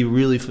 it could be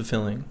really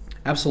fulfilling.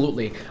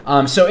 Absolutely.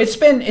 So it's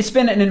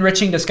been an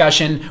enriching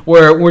discussion.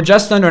 We're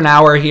just under an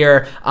hour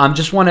here.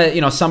 Just want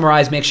to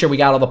summarize, make sure we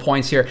got all the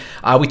points here.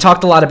 We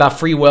talked a lot about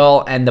free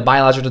will and the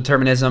biological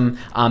determinism,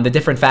 the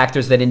different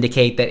factors that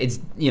indicate that it's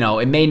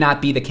it may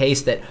not be the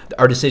case that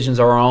our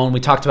decisions are our own. We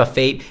talked about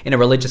fate in a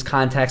religious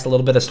context, a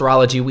little bit of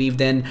astrology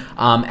weaved in,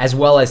 as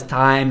well as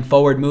time,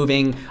 forward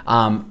moving,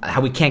 how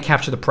we can't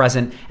capture the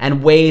present,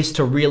 and ways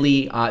to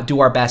really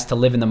do our best to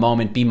live in the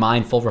moment, be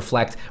mindful,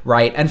 reflect,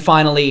 right? And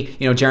finally,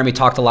 Jeremy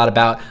talked a lot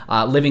about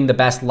living the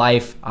best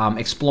life,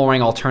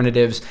 exploring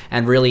alternatives,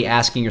 and really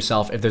asking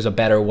yourself if there's a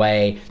better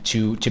way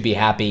to be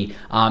happy.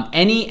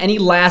 Any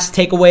last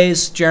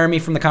takeaways, Jeremy,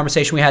 from the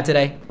conversation we had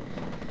today?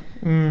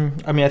 I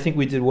mean, I think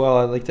we did well.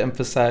 I'd like to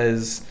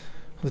emphasize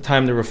the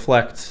time to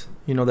reflect.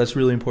 That's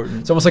really important.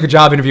 It's almost like a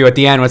job interview at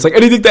the end when it's like,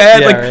 anything to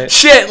add? Right.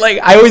 Shit.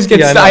 I always get...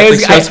 No,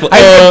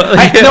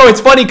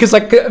 it's funny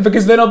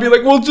because then I'll be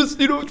like, well,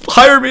 just,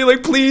 hire me,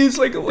 please,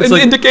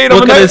 indicate.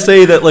 What can I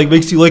say that,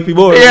 makes you like me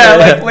more?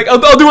 Yeah,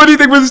 I'll do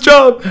anything for this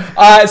job.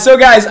 So,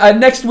 guys,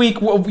 next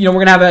week, we're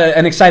going to have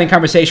an exciting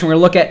conversation. We're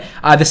going to look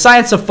at the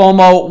science of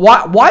FOMO.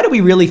 Why do we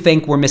really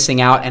think we're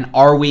missing out, and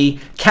are we?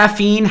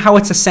 Caffeine, how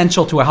it's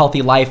essential to a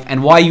healthy life,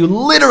 and why you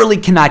literally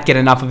cannot get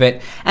enough of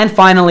it. And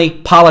finally,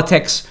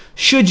 politics.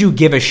 Should you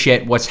give a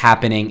shit what's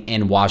happening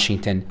in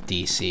Washington,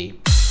 D.C.?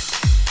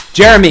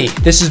 Jeremy,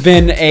 this has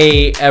been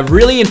a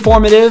really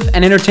informative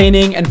and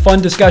entertaining and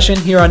fun discussion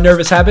here on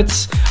Nervous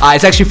Habits.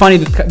 It's actually funny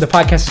that the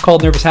podcast is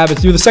called Nervous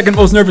Habits. You're the second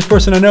most nervous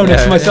person I know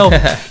next to myself.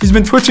 He's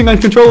been twitching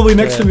uncontrollably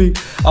next to me.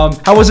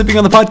 How was it being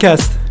on the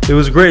podcast? It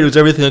was great. It was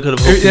everything I could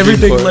have hoped.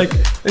 Everything,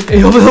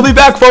 he'll be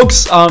back,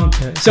 folks.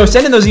 So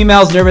send in those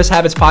emails,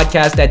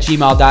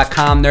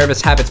 nervoushabitspodcast@gmail.com,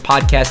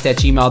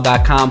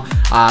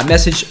 nervoushabitspodcast@gmail.com.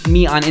 Message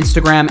me on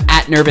Instagram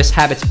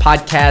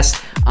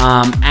 @nervoushabitspodcast.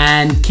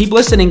 And keep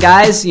listening,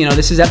 guys.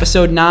 This is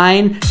episode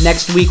 9.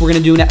 Next week, we're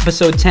going to do an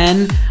episode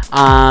 10.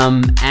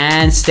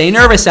 And stay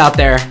nervous out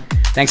there.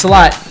 Thanks a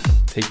lot.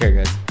 Take care,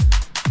 guys.